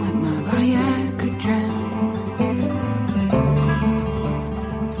around like my body I could drown.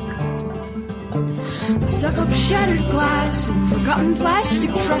 Dug up shattered glass and forgotten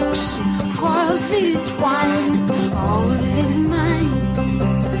plastic trucks and coiled faded twine, all of it is mine.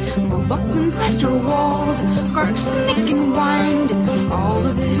 My buckling plaster walls, garlic snake and wind, all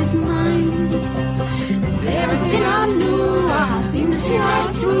of it is mine. And everything I knew, I seemed to see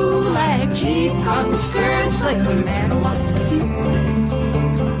right through, like cheap cotton skirts, like the man who wants to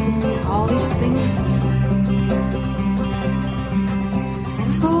keep all these things I knew.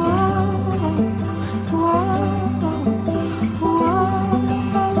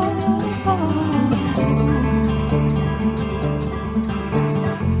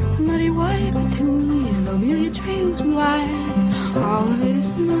 Wide, all of it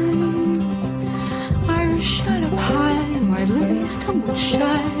is mine. Iris shut up high, and white lilies tumbled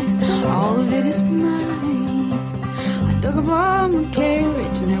shy, all of it is mine. I dug up all my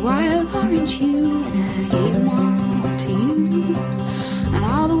carrots in their wild orange hue, and I gave them all to you. And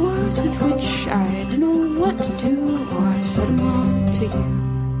all the words with which I didn't know what to do, oh, I said them all to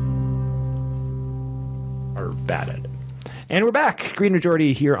you. Are bad at it. And we're back. Green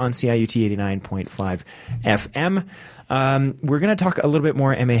Majority here on CIUT 89.5 FM. We're going to talk a little bit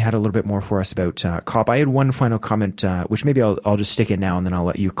more. Emma had a little bit more for us about COP. I had one final comment, which maybe I'll just stick in now, and then I'll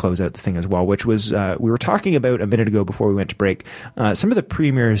let you close out the thing as well, which was we were talking about a minute ago before we went to break some of the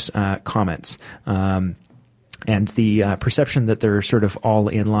Premier's comments. and the perception that they're sort of all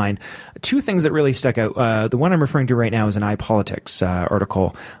in line. Two things that really stuck out. The one I'm referring to right now is an iPolitics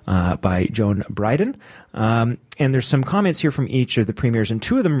article by Joan Bryden. And there's some comments here from each of the premiers, and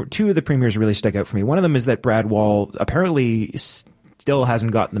two of the premiers really stuck out for me. One of them is that Brad Wall apparently still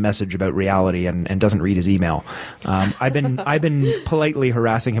hasn't gotten the message about reality and doesn't read his email. I've been politely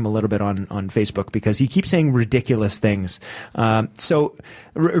harassing him a little bit on Facebook because he keeps saying ridiculous things.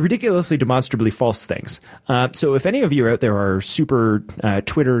 Ridiculously demonstrably false things. So if any of you out there are super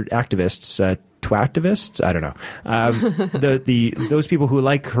Twitter activists, twactivists, I don't know. Those people who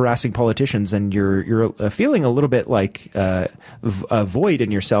like harassing politicians, and you're feeling a little bit like a void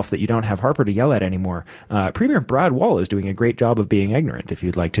in yourself that you don't have Harper to yell at anymore. Premier Brad Wall is doing a great job of being ignorant. If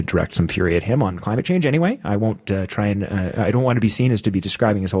you'd like to direct some fury at him on climate change, anyway, I won't try and I don't want to be seen as to be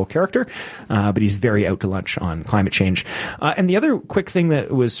describing his whole character, but he's very out to lunch on climate change. And the other quick thing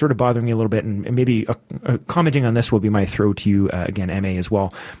that was sort of bothering me a little bit, and maybe commenting on this will be my throw to you again, MA, as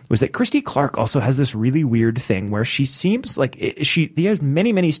well, was that Christy Clark also has this really weird thing where she seems like there's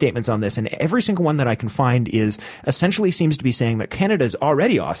many statements on this, and every single one that I can find is essentially seems to be saying that Canada is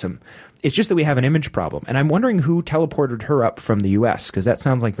already awesome. It's just that we have an image problem. And I'm wondering who teleported her up from the US, because that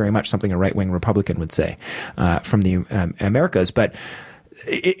sounds like very much something a right-wing Republican would say from the Americas. But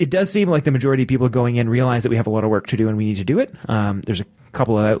it does seem like the majority of people going in realize that we have a lot of work to do and we need to do it. There's a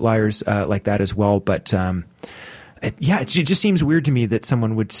couple of outliers like that as well, but it just seems weird to me that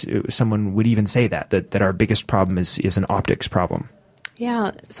someone would even say that our biggest problem is an optics problem.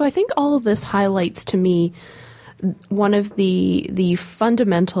 Yeah. So I think all of this highlights to me one of the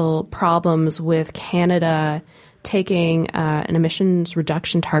fundamental problems with Canada taking an emissions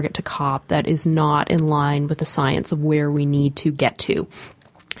reduction target to COP that is not in line with the science of where we need to get to.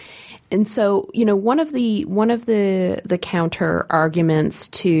 And so, one of the counter arguments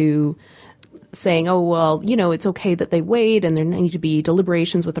to saying, oh, well, it's okay that they wait and there need to be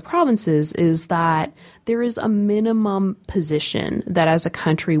deliberations with the provinces is that there is a minimum position that as a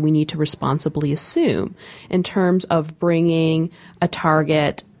country we need to responsibly assume in terms of bringing a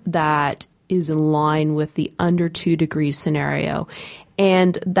target that is in line with the under 2 degrees scenario.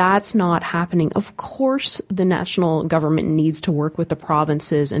 And that's not happening. Of course, the national government needs to work with the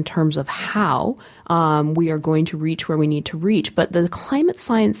provinces in terms of how we are going to reach where we need to reach. But the climate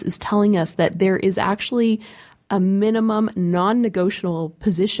science is telling us that there is actually a minimum non-negotiable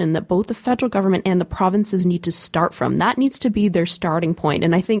position that both the federal government and the provinces need to start from. That needs to be their starting point.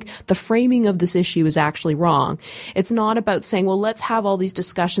 And I think the framing of this issue is actually wrong. It's not about saying, well, let's have all these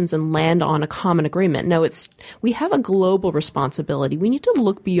discussions and land on a common agreement. No, we have a global responsibility. We need to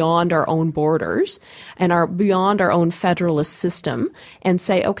look beyond our own borders and beyond our own federalist system and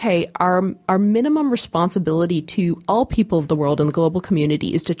say, okay, our minimum responsibility to all people of the world and the global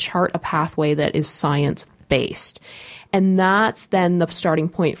community is to chart a pathway that is science-based. And that's then the starting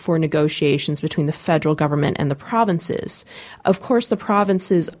point for negotiations between the federal government and the provinces. Of course, the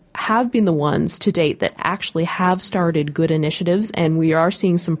provinces have been the ones to date that actually have started good initiatives, and we are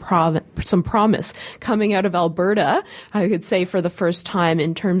seeing some promise coming out of Alberta, I could say, for the first time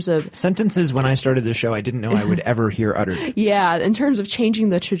in terms of sentences when I started the show I didn't know I would ever hear uttered. Yeah, in terms of changing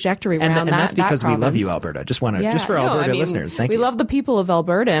the trajectory around and that's because we love you, Alberta. Just for Alberta listeners, thank you. We love the people of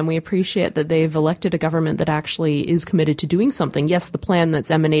Alberta, and we appreciate that they've elected a government that actually is committed to doing something. Yes, the plan that's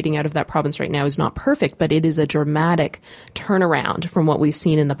emanating out of that province right now is not perfect, but it is a dramatic turnaround from what we've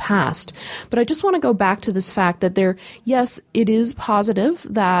seen in the past. But I just want to go back to this fact that it is positive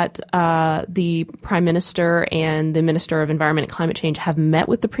that the Prime Minister and the Minister of Environment and Climate Change have met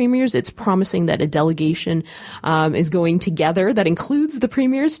with the premiers. It's promising that a delegation is going together that includes the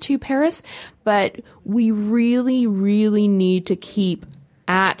premiers to Paris. But we really, really need to keep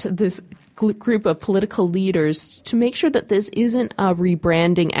at this group of political leaders to make sure that this isn't a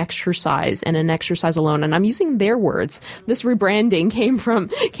rebranding exercise and an exercise alone. And I'm using their words. This rebranding came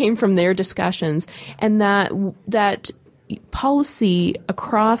from their discussions, and that policy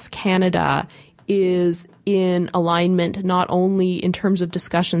across Canada is in alignment not only in terms of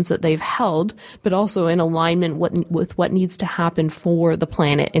discussions that they've held, but also in alignment with what needs to happen for the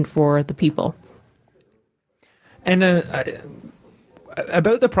planet and for the people. And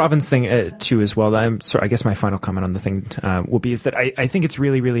about the province thing too as well. I guess my final comment on the thing will be is that I think it's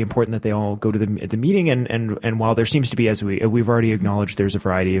really, really important that they all go to the meeting. And while there seems to be, as we've already acknowledged, there's a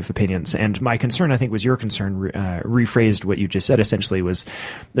variety of opinions. And my concern, I think, was your concern rephrased what you just said. Essentially, was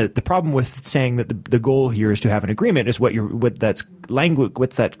that the problem with saying that the goal here is to have an agreement is what's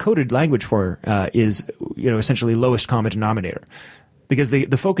that coded language for is essentially lowest common denominator, because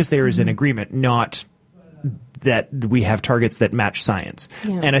the focus there is an agreement, not that we have targets that match science.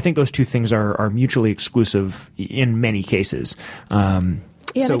 Yeah. And I think those two things are mutually exclusive in many cases.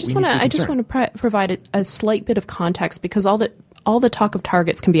 Yeah, so I just want to provide a slight bit of context, because all the talk of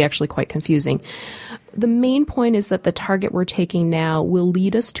targets can be actually quite confusing. The main point is that the target we're taking now will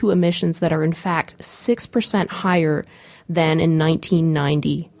lead us to emissions that are in fact 6% higher than in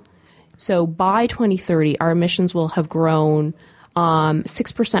 1990. So by 2030, our emissions will have grown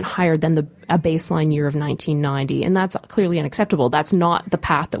 6% higher than a baseline year of 1990, and that's clearly unacceptable. That's not the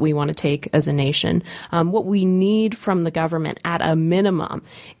path that we want to take as a nation. What we need from the government at a minimum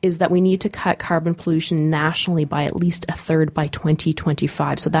is that we need to cut carbon pollution nationally by at least a third by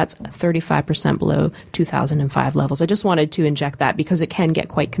 2025. So that's 35% below 2005 levels. I just wanted to inject that because it can get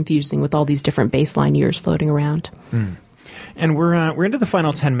quite confusing with all these different baseline years floating around. And we're into the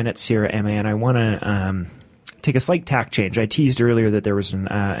final 10 minutes here, Emma, and I want to take a slight tack change. I teased earlier that there was an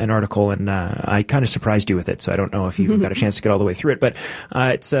article, and I kind of surprised you with it, so I don't know if you've got a chance to get all the way through it. But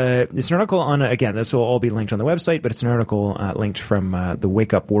it's an article on, again, this will all be linked on the website, but it's an article linked from the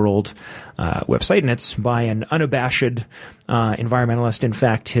Wake Up World website, and it's by an unabashed environmentalist. In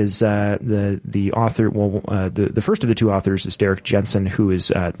fact, the author, the first of the two authors is Derek Jensen, who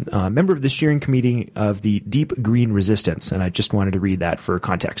is a member of the steering committee of the Deep Green Resistance, and I just wanted to read that for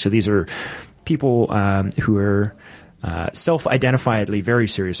context. So these are people who are self-identifiedly very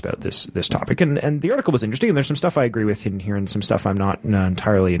serious about this topic, and the article was interesting. And there's some stuff I agree with in here, and some stuff I'm not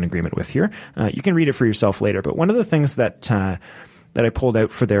entirely in agreement with here. You can read it for yourself later. But one of the things that I pulled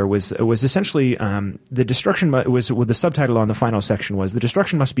out for there was essentially the destruction was, with the subtitle on the final section was, "The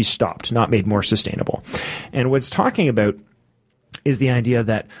destruction must be stopped, not made more sustainable." And what it's talking about is the idea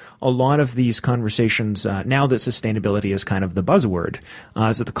that a lot of these conversations, now that sustainability is kind of the buzzword,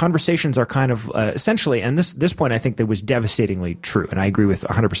 so the conversations are kind of essentially, and this point I think that was devastatingly true, and I agree with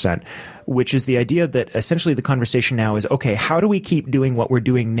 100%, which is the idea that essentially the conversation now is, okay, how do we keep doing what we're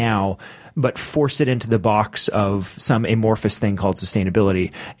doing now, but force it into the box of some amorphous thing called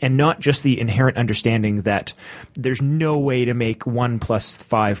sustainability, and not just the inherent understanding that there's no way to make 1 +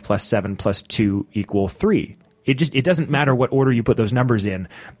 5 + 7 + 2 = 3. It doesn't matter what order you put those numbers in.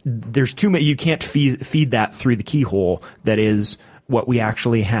 There's too many. You can't feed that through the keyhole that is what we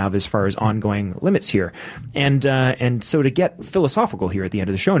actually have as far as ongoing limits here. And so to get philosophical here at the end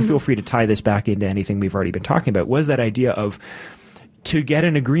of the show, and feel free to tie this back into anything we've already been talking about, was that idea of, to get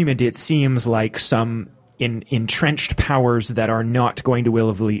an agreement, it seems like some entrenched powers that are not going to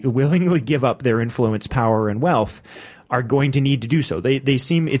willingly give up their influence, power, and wealth are going to need to do so. It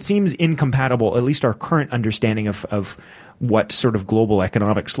seems incompatible, at least our current understanding of what sort of global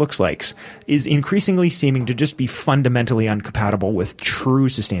economics looks like is increasingly seeming to just be fundamentally incompatible with true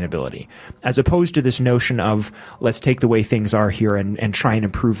sustainability, as opposed to this notion of, let's take the way things are here and try and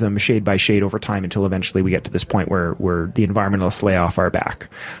improve them shade by shade over time until eventually we get to this point where the environmentalists lay off our back.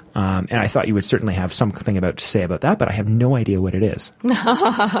 And I thought you would certainly have something to say about that, but I have no idea what it is.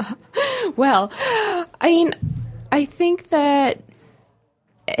 Well, I think that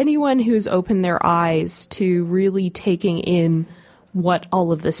anyone who's opened their eyes to really taking in what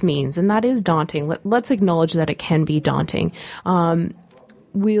all of this means, and that is daunting. Let's acknowledge that it can be daunting.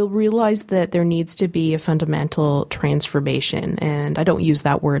 We'll realize that there needs to be a fundamental transformation, and I don't use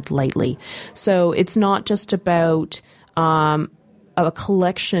that word lightly. So it's not just about a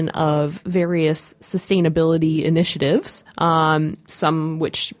collection of various sustainability initiatives, some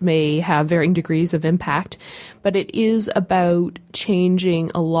which may have varying degrees of impact, but it is about changing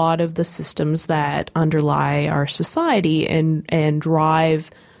a lot of the systems that underlie our society and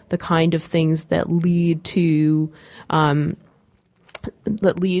drive the kind of things that lead to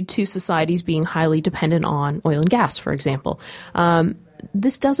societies being highly dependent on oil and gas, for example.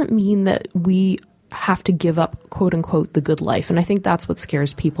 This doesn't mean that we have to give up, quote unquote, the good life. And I think that's what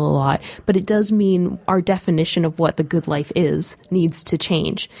scares people a lot. But it does mean our definition of what the good life is needs to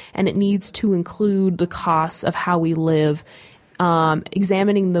change. And it needs to include the costs of how we live,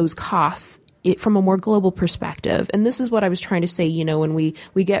 examining those costs from a more global perspective. And this is what I was trying to say, when we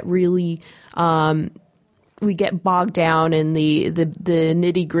get really we get bogged down in the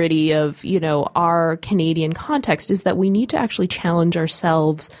nitty gritty of, our Canadian context, is that we need to actually challenge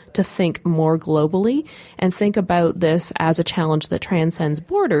ourselves to think more globally and think about this as a challenge that transcends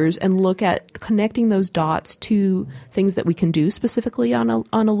borders, and look at connecting those dots to things that we can do specifically on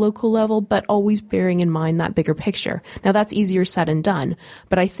a local level, but always bearing in mind that bigger picture. Now, that's easier said than done,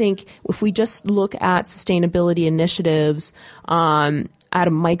 but I think if we just look at sustainability initiatives, at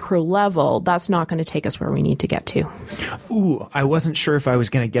a micro level, that's not going to take us where we need to get to. Ooh, I wasn't sure if I was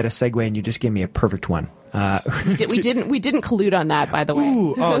going to get a segue, and you just gave me a perfect one. We didn't collude on that, by the way.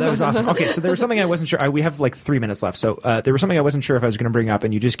 Ooh, oh, that was awesome. Okay, so there was something I wasn't sure. We have like 3 minutes left. So there was something I wasn't sure if I was going to bring up,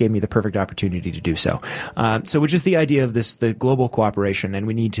 and you just gave me the perfect opportunity to do so. Which is the idea of the global cooperation, and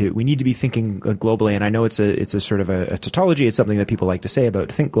we need to be thinking globally. And I know it's a sort of a tautology. It's something that people like to say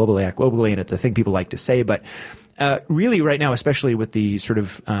about think globally, act globally, and it's a thing people like to say. But really, right now, especially with the sort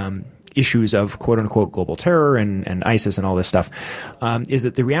of issues of quote unquote global terror and ISIS and all this stuff, is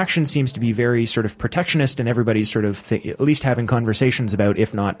that the reaction seems to be very sort of protectionist, and everybody's sort of at least having conversations about,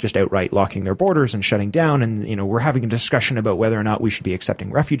 if not just outright locking their borders and shutting down. And, we're having a discussion about whether or not we should be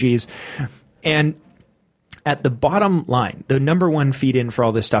accepting refugees. And at the bottom line, the number one feed in for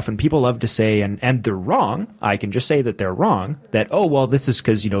all this stuff, and people love to say, and they're wrong, I can just say that they're wrong, that, oh, well, this is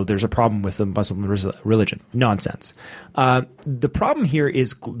because, there's a problem with the Muslim religion. Nonsense. The problem here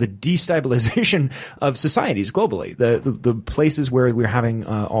is the destabilization of societies globally. The places where we're having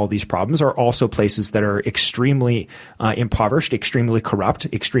all these problems are also places that are extremely impoverished, extremely corrupt,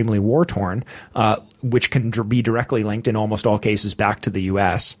 extremely war-torn, which can be directly linked in almost all cases back to the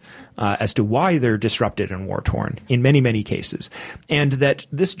U.S., as to why they're disrupted and war-torn in many, many cases. And that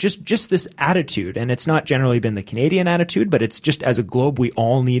this just this attitude, and it's not generally been the Canadian attitude, but it's just as a globe, we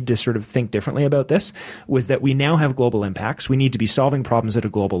all need to sort of think differently about this, was that we now have global impacts. We need to be solving problems at a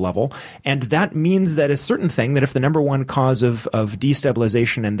global level. And that means that a certain thing, that if the number one cause of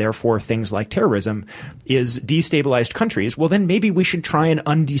destabilization and therefore things like terrorism is destabilized countries, well, then maybe we should try and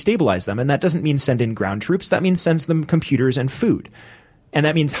undestabilize them. And that doesn't mean send in ground troops. That means send them computers and food. And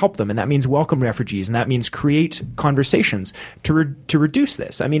that means help them, and that means welcome refugees, and that means create conversations to reduce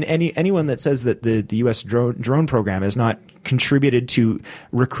this. I mean, anyone that says that the U.S. drone program has not contributed to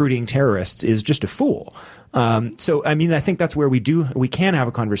recruiting terrorists is just a fool. So, I mean, I think that's where we can have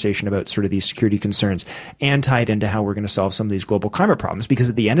a conversation about sort of these security concerns and tie it into how we're going to solve some of these global climate problems. Because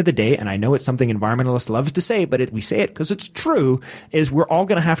at the end of the day, and I know it's something environmentalists love to say, but we say it because it's true, is we're all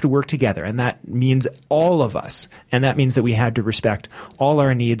going to have to work together. And that means all of us. And that means that we had to respect all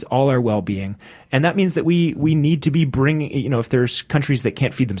our needs, all our well-being. And that means that we need to be bringing, if there's countries that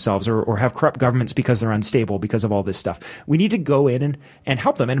can't feed themselves or have corrupt governments because they're unstable because of all this stuff, we need to go in and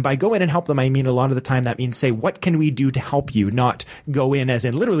help them. And by go in and help them, I mean a lot of the time that means say, what can we do to help you? Not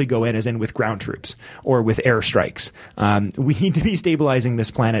literally go in as in with ground troops or with airstrikes. We need to be stabilizing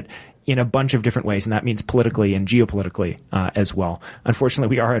this planet in a bunch of different ways, and that means politically and geopolitically as well.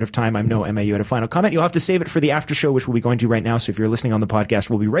 Unfortunately, we are out of time. I know, Emma, you had a final comment. You'll have to save it for the after show, which we'll be going to right now. So if you're listening on the podcast,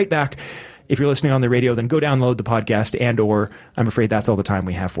 we'll be right back. If you're listening on the radio, then go download the podcast, and or I'm afraid that's all the time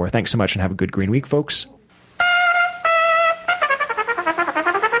we have for. Thanks so much, and have a good Green Week, folks.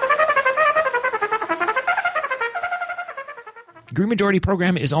 The Green Majority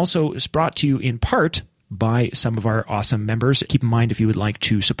program is also brought to you in part by some of our awesome members. Keep in mind, if you would like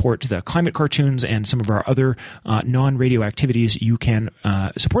to support the climate cartoons and some of our other non-radio activities, you can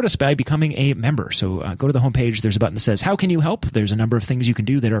support us by becoming a member. So go to the homepage. There's a button that says, how can you help? There's a number of things you can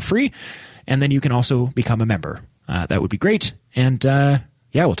do that are free. And then you can also become a member. That would be great. And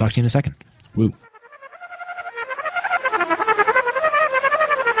we'll talk to you in a second. Woo.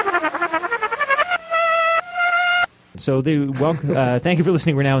 So thank you for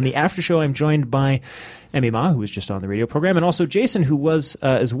listening. We're now in the after show. I'm joined by Emmy Ma, who was just on the radio program, and also Jason, who was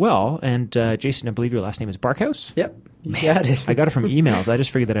as well. And Jason, I believe your last name is Barkhouse? Yep. You got it. I got it from emails. I just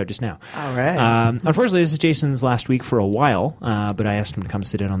figured that out just now. All right. Unfortunately, this is Jason's last week for a while, but I asked him to come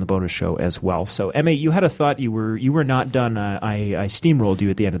sit in on the bonus show as well. So, Emma, you had a thought. You were not done. I steamrolled you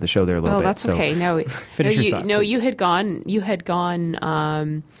at the end of the show there a little bit. Oh, that's okay. Finish your thought, please. You had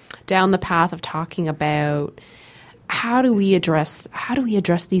gone down the path of talking about how do we address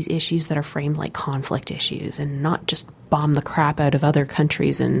these issues that are framed like conflict issues and not just bomb the crap out of other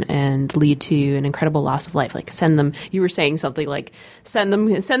countries and lead to an incredible loss of life. Like you were saying something like send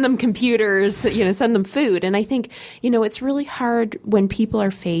them computers, send them food. And I think, it's really hard when people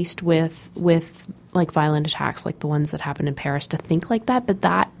are faced with like violent attacks like the ones that happened in Paris to think like that. But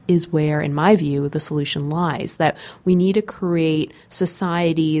that is where, in my view, the solution lies, that we need to create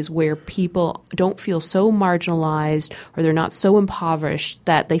societies where people don't feel so marginalized or they're not so impoverished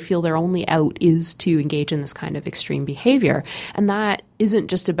that they feel their only out is to engage in this kind of extreme behavior. And that isn't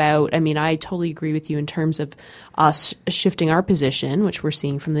just about, I totally agree with you in terms of us shifting our position, which we're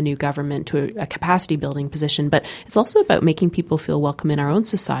seeing from the new government, to a capacity building position, but it's also about making people feel welcome in our own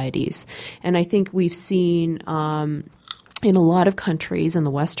societies. And I think we've seen in a lot of countries in the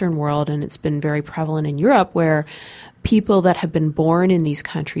Western world, and it's been very prevalent in Europe, where people that have been born in these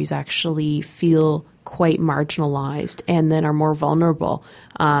countries actually feel quite marginalized and then are more vulnerable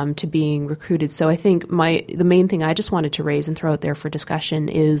to being recruited. So I think the main thing I just wanted to raise and throw out there for discussion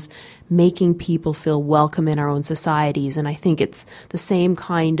is making people feel welcome in our own societies. And I think it's the same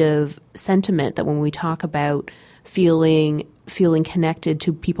kind of sentiment that when we talk about feeling connected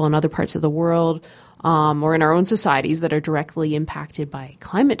to people in other parts of the world, or in our own societies that are directly impacted by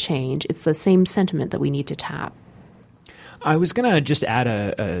climate change, it's the same sentiment that we need to tap. I was going to just add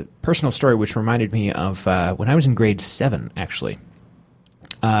a personal story which reminded me of when I was in grade 7, actually.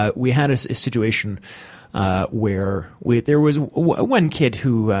 We had a situation where there was one kid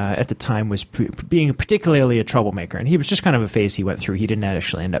who at the time was being particularly a troublemaker, and he was just kind of a phase he went through. He didn't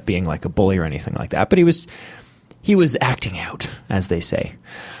actually end up being like a bully or anything like that, but he was acting out, as they say.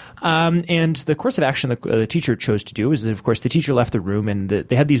 And the course of action the teacher chose to do is, of course, the teacher left the room, and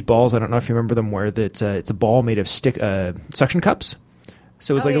they had these balls. I don't know if you remember them, where it's a ball made of suction cups.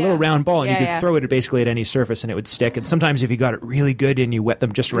 So it was a little round ball, and you could throw it basically at any surface, and it would stick. And sometimes if you got it really good and you wet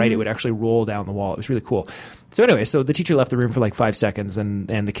them just right, it would actually roll down the wall. It was really cool. So anyway, so the teacher left the room for like 5 seconds, and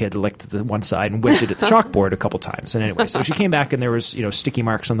the kid licked the one side and whipped it at the chalkboard a couple times. And anyway, so she came back, and there was sticky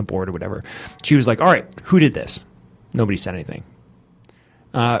marks on the board or whatever. She was like, "All right, who did this?" Nobody said anything.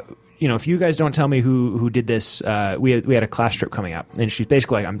 If you guys don't tell me who did this, we had a class trip coming up, and she's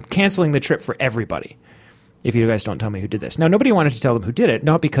basically like, "I'm canceling the trip for everybody if you guys don't tell me who did this." Now, nobody wanted to tell them who did it,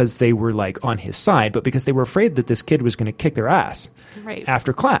 not because they were like on his side, but because they were afraid that this kid was going to kick their ass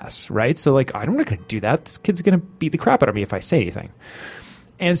after class, right? So like, I'm not going to do that. This kid's going to beat the crap out of me if I say anything.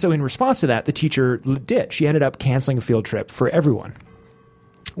 And so in response to that, the teacher did. She ended up canceling a field trip for everyone,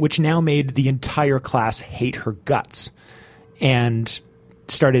 which now made the entire class hate her guts and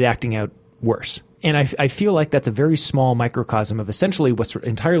started acting out worse. And I feel like that's a very small microcosm of essentially what's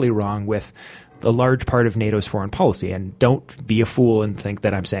entirely wrong with the large part of NATO's foreign policy. And don't be a fool and think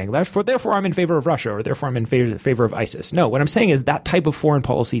that I'm saying, therefore I'm in favor of Russia, or therefore I'm in favor of ISIS. No, what I'm saying is that type of foreign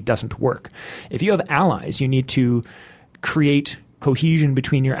policy doesn't work. If you have allies, you need to create cohesion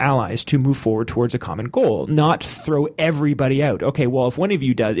between your allies to move forward towards a common goal, not throw everybody out. Okay, well, if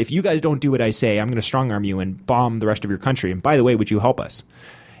you guys don't do what I say, I'm going to strong arm you and bomb the rest of your country. And by the way, would you help us?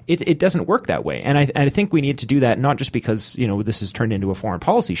 It doesn't work that way. And I think we need to do that, not just because, this has turned into a foreign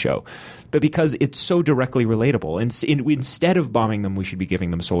policy show, but because it's so directly relatable. And instead of bombing them, we should be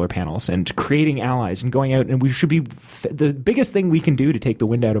giving them solar panels and creating allies and going out. And we should be the biggest thing we can do to take the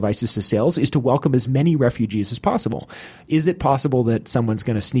wind out of ISIS's sails is to welcome as many refugees as possible. Is it possible that someone's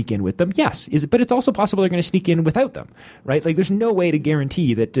going to sneak in with them? Yes. But it's also possible they're going to sneak in without them, right? Like, there's no way to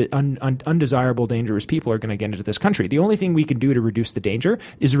guarantee that undesirable, dangerous people are going to get into this country. The only thing we can do to reduce the danger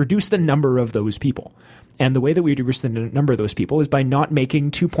is reduce the number of those people. And the way that we reduce the number of those people is by not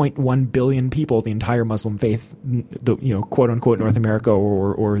making 2.1 billion people, the entire Muslim faith, quote unquote North America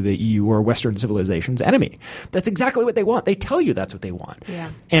or the EU or Western civilization's enemy. That's exactly what they want. They tell you that's what they want.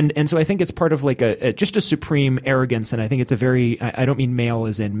 Yeah. And so I think it's part of like just a supreme arrogance. And I think it's a very, I don't mean male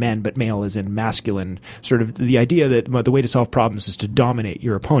as in men, but male as in masculine, sort of the idea that the way to solve problems is to dominate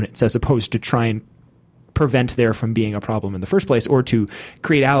your opponents as opposed to try and prevent there from being a problem in the first place, or to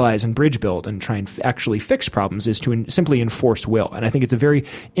create allies and bridge build and try and actually fix problems, is to simply enforce will. And I think it's a very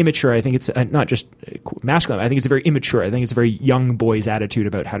immature, I think it's not just masculine, I think it's a very immature, I think it's a very young boy's attitude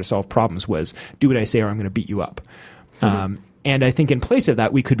about how to solve problems was, do what I say or I'm going to beat you up. Mm-hmm. And I think in place of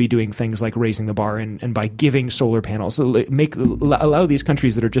that, we could be doing things like raising the bar and by giving solar panels, allow these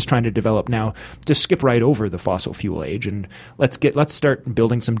countries that are just trying to develop now to skip right over the fossil fuel age, and let's start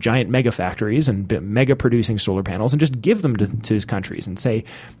building some giant mega factories and mega producing solar panels and just give them to these countries and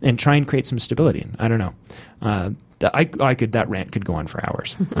try and create some stability. I don't know. That rant could go on for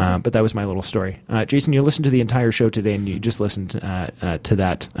hours, but that was my little story. Jason, you listened to the entire show today, and you just listened to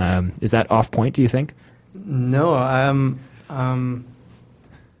that. Is that off point, do you think? No, I'm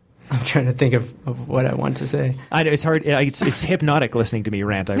trying to think of what I want to say. I know it's hard. It's hypnotic listening to me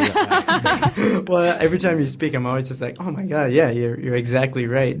rant. Well, every time you speak, I'm always just like, oh my god, yeah, you're exactly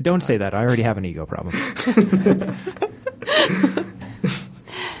right. Don't say that. I already have an ego problem.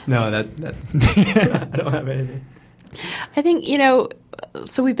 No, that I don't have anything. I think,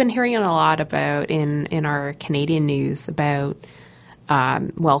 so we've been hearing a lot about in our Canadian news about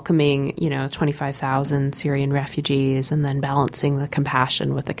welcoming, 25,000 Syrian refugees and then balancing the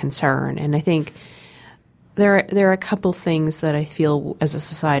compassion with the concern. And I think there are a couple things that I feel as a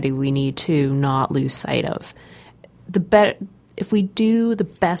society we need to not lose sight of. If we do the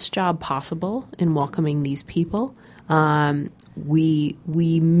best job possible in welcoming these people, we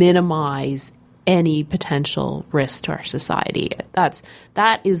minimize any potential risk to our society.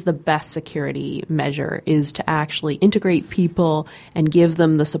 That is the best security measure, is to actually integrate people and give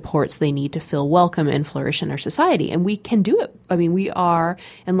them the supports they need to feel welcome and flourish in our society. And we can do it. I mean, we are,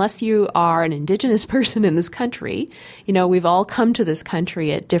 unless you are an Indigenous person in this country, we've all come to this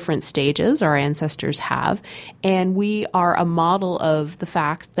country at different stages, our ancestors have, and we are a model of the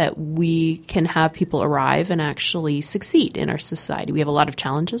fact that we can have people arrive and actually succeed in our society. We have a lot of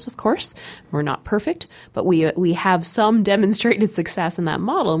challenges, of course. We're not perfect, but we have some demonstrated success in that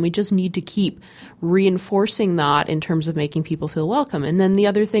model, and we just need to keep reinforcing that in terms of making people feel welcome. And then the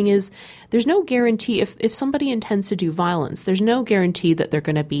other thing is, there's no guarantee if somebody intends to do violence, there's no guarantee that they're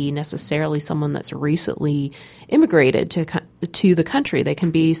going to be necessarily someone that's recently immigrated to the country. They can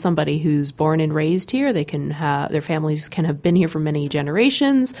be somebody who's born and raised here. They can have, their families can have been here for many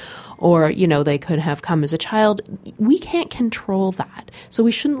generations, or they could have come as a child. We can't control that, so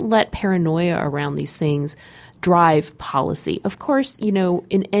we shouldn't let paranoia around these things drive policy. Of course,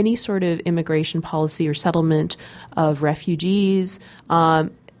 in any sort of immigration policy or settlement of refugees,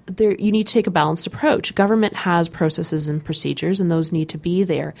 you need to take a balanced approach. Government has processes and procedures, and those need to be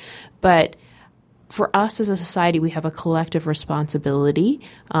there. But for us as a society, we have a collective responsibility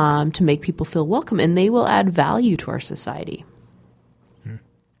to make people feel welcome, and they will add value to our society.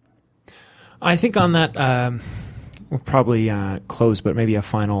 I think on that, we'll probably close, but maybe a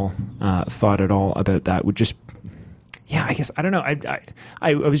final thought at all about that would just, I guess, I don't know.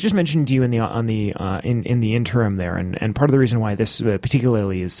 I was just mentioning to you in the interim there, and part of the reason why this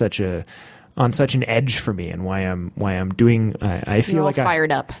particularly is on such an edge for me, and why I'm doing. I feel like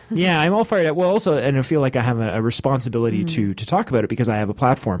fired up. Yeah, I'm all fired up. Well, also, and I feel like I have a responsibility to talk about it because I have a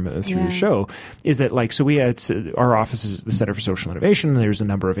platform through the show. Is that so we had our office is the Center for Social Innovation. There's a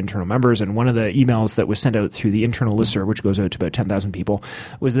number of internal members, and one of the emails that was sent out through the internal listserv, which goes out to about 10,000 people,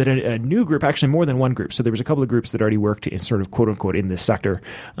 was that a new group, actually more than one group. So there was a couple of groups that already worked in sort of quote unquote in this sector.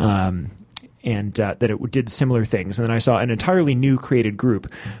 And that it did similar things. And then I saw an entirely new created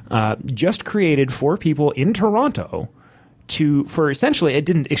group just created for people in Toronto for essentially, it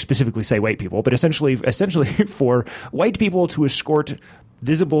didn't specifically say white people, but essentially for white people to escort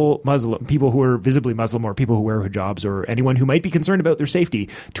visible Muslim people who are visibly Muslim, or people who wear hijabs, or anyone who might be concerned about their safety,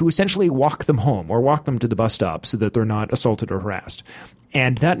 to essentially walk them home or walk them to the bus stop so that they're not assaulted or harassed.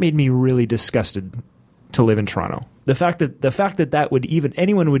 And that made me really disgusted to live in Toronto. The fact that would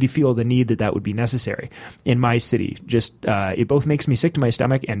anyone would feel the need that would be necessary in my city, just it both makes me sick to my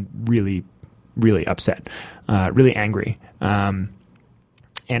stomach and really, really upset, really angry. And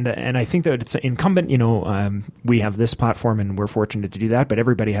I think that it's incumbent, we have this platform and we're fortunate to do that, but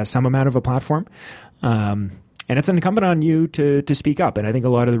everybody has some amount of a platform. And it's incumbent on you to speak up. And I think a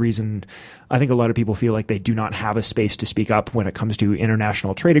lot of people feel like they do not have a space to speak up when it comes to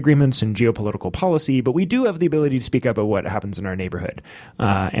international trade agreements and geopolitical policy, but we do have the ability to speak up about what happens in our neighborhood.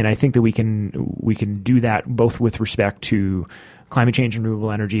 And I think that we can do that both with respect to climate change and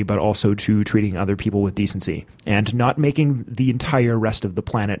renewable energy, but also to treating other people with decency and not making the entire rest of the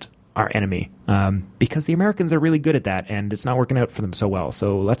planet our enemy, because the Americans are really good at that, and it's not working out for them so well.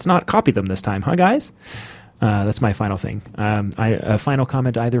 So let's not copy them this time, huh, guys? That's my final thing. A final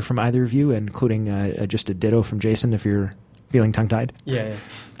comment either from either of you, including just a ditto from Jason if you're feeling tongue-tied. Yeah.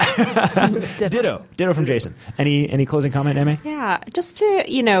 Ditto from Jason. Any closing comment, Emma? Yeah, just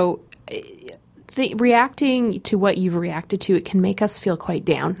to, reacting to what you've reacted to, it can make us feel quite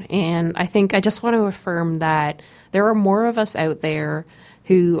down. And I think I just want to affirm that there are more of us out there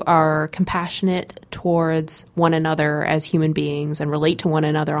who are compassionate towards one another as human beings and relate to one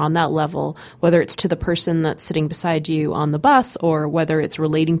another on that level, whether it's to the person that's sitting beside you on the bus or whether it's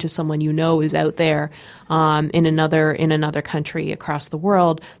relating to someone is out there in another country across the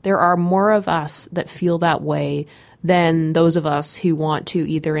world. There are more of us that feel that way than those of us who want to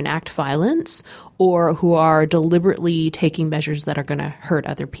either enact violence or who are deliberately taking measures that are going to hurt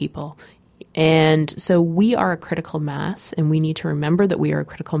other people. And so we are a critical mass, and we need to remember that we are a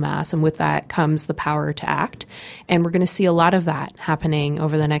critical mass, and with that comes the power to act. And we're going to see a lot of that happening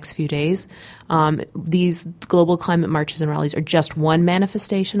over the next few days. These global climate marches and rallies are just one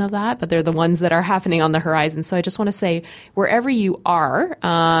manifestation of that, but they're the ones that are happening on the horizon. So I just want to say, wherever you are,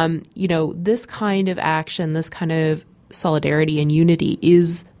 this kind of action, this kind of solidarity and unity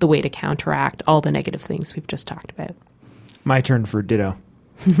is the way to counteract all the negative things we've just talked about. My turn for ditto.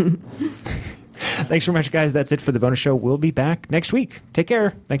 Thanks very much, guys. That's it for the bonus show. We'll be back next week. Take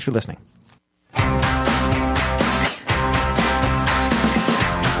care. Thanks for listening.